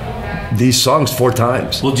these songs 4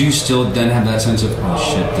 times. Well, do you still then have that sense of, oh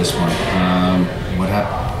shit, this one? What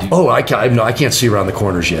happened? I can't see around the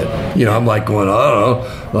corners yet. I'm like going, I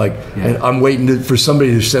don't know, and I'm waiting for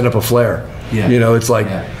somebody to send up a flare. Yeah. It's like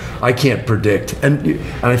I can't predict, and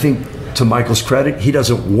I think to Michael's credit, he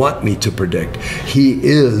doesn't want me to predict. He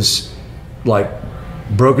is like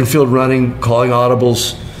broken field running, calling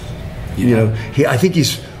audibles. I think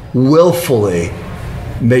he's willfully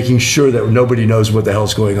making sure that nobody knows what the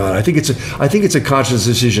hell's going on. I think it's a conscious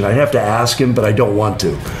decision. I'd have to ask him, but I don't want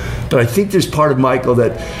to. But I think there's part of Michael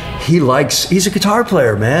that he's a guitar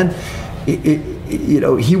player, man.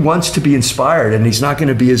 He wants to be inspired, and he's not going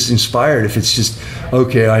to be as inspired if it's just,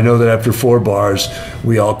 okay, I know that after 4 bars,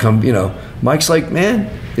 we all come, Mike's like, man,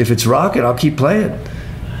 if it's rocking, I'll keep playing.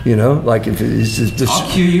 If it's just, I'll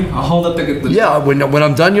cue you. I'll hold up the yeah, when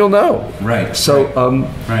I'm done, you'll know. Right. So,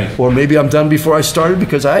 right. Or maybe I'm done before I started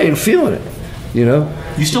because I ain't feeling it.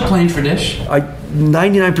 You still playing tradition?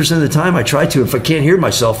 99% of the time I try to. If I can't hear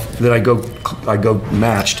myself, then I go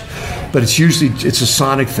matched. But it's a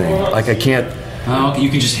sonic thing. Like I can't. Oh, you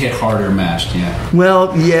can just hit harder matched, yeah.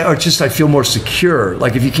 Well, yeah, or just I feel more secure.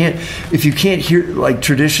 Like if you can't hear like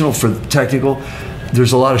traditional for technical.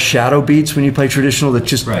 There's a lot of shadow beats when you play traditional that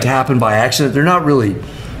just happen by accident. They're not really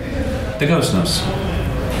the ghost notes.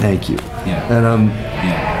 Thank you. Yeah.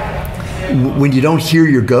 And when you don't hear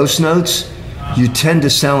your ghost notes, you tend to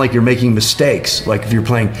sound like you're making mistakes. Like if you're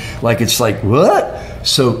playing, like it's like what?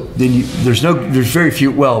 So then there's very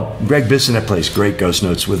few. Well, Greg Bissonette plays great ghost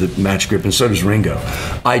notes with a match grip, and so does Ringo.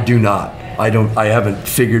 I do not. I haven't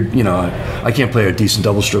figured. I can't play a decent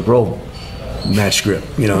double stroke roll match grip,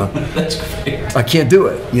 That's great. I can't do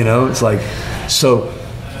it, it's like, so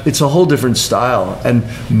it's a whole different style. And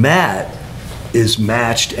Matt is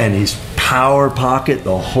matched and he's power pocket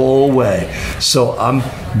the whole way. So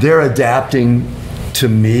they're adapting to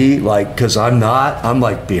me, like, cause I'm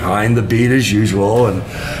like behind the beat as usual and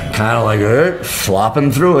kind of like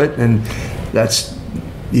flopping through it. And that's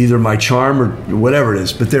either my charm or whatever it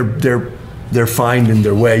is, but they're finding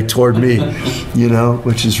their way toward me,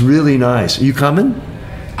 which is really nice. Are you coming?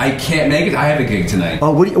 I can't make it. I have a gig tonight.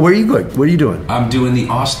 Oh, where are you going? What are you doing? I'm doing the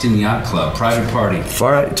Austin Yacht Club, private party.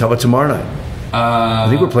 All right. Tell about tomorrow night. I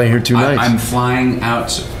think we're playing here 2 nights. I'm flying out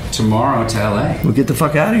tomorrow to LA. We'll get the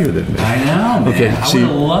fuck out of here then, man. I know, man. Okay, I would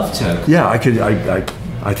have loved to. Yeah, I could.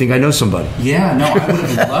 I think I know somebody. Yeah, no, I would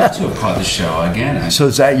have loved to have caught the show again. So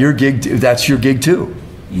is that your gig? That's your gig too?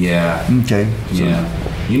 Yeah. Okay. So.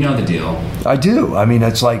 Yeah. You know the deal. I do. I mean,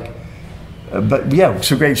 it's like, but yeah,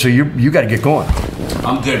 so great. So you got to get going.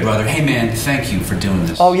 I'm good, brother. Hey, man, thank you for doing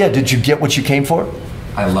this. Oh yeah, did you get what you came for?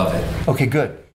 I love it. Okay, good.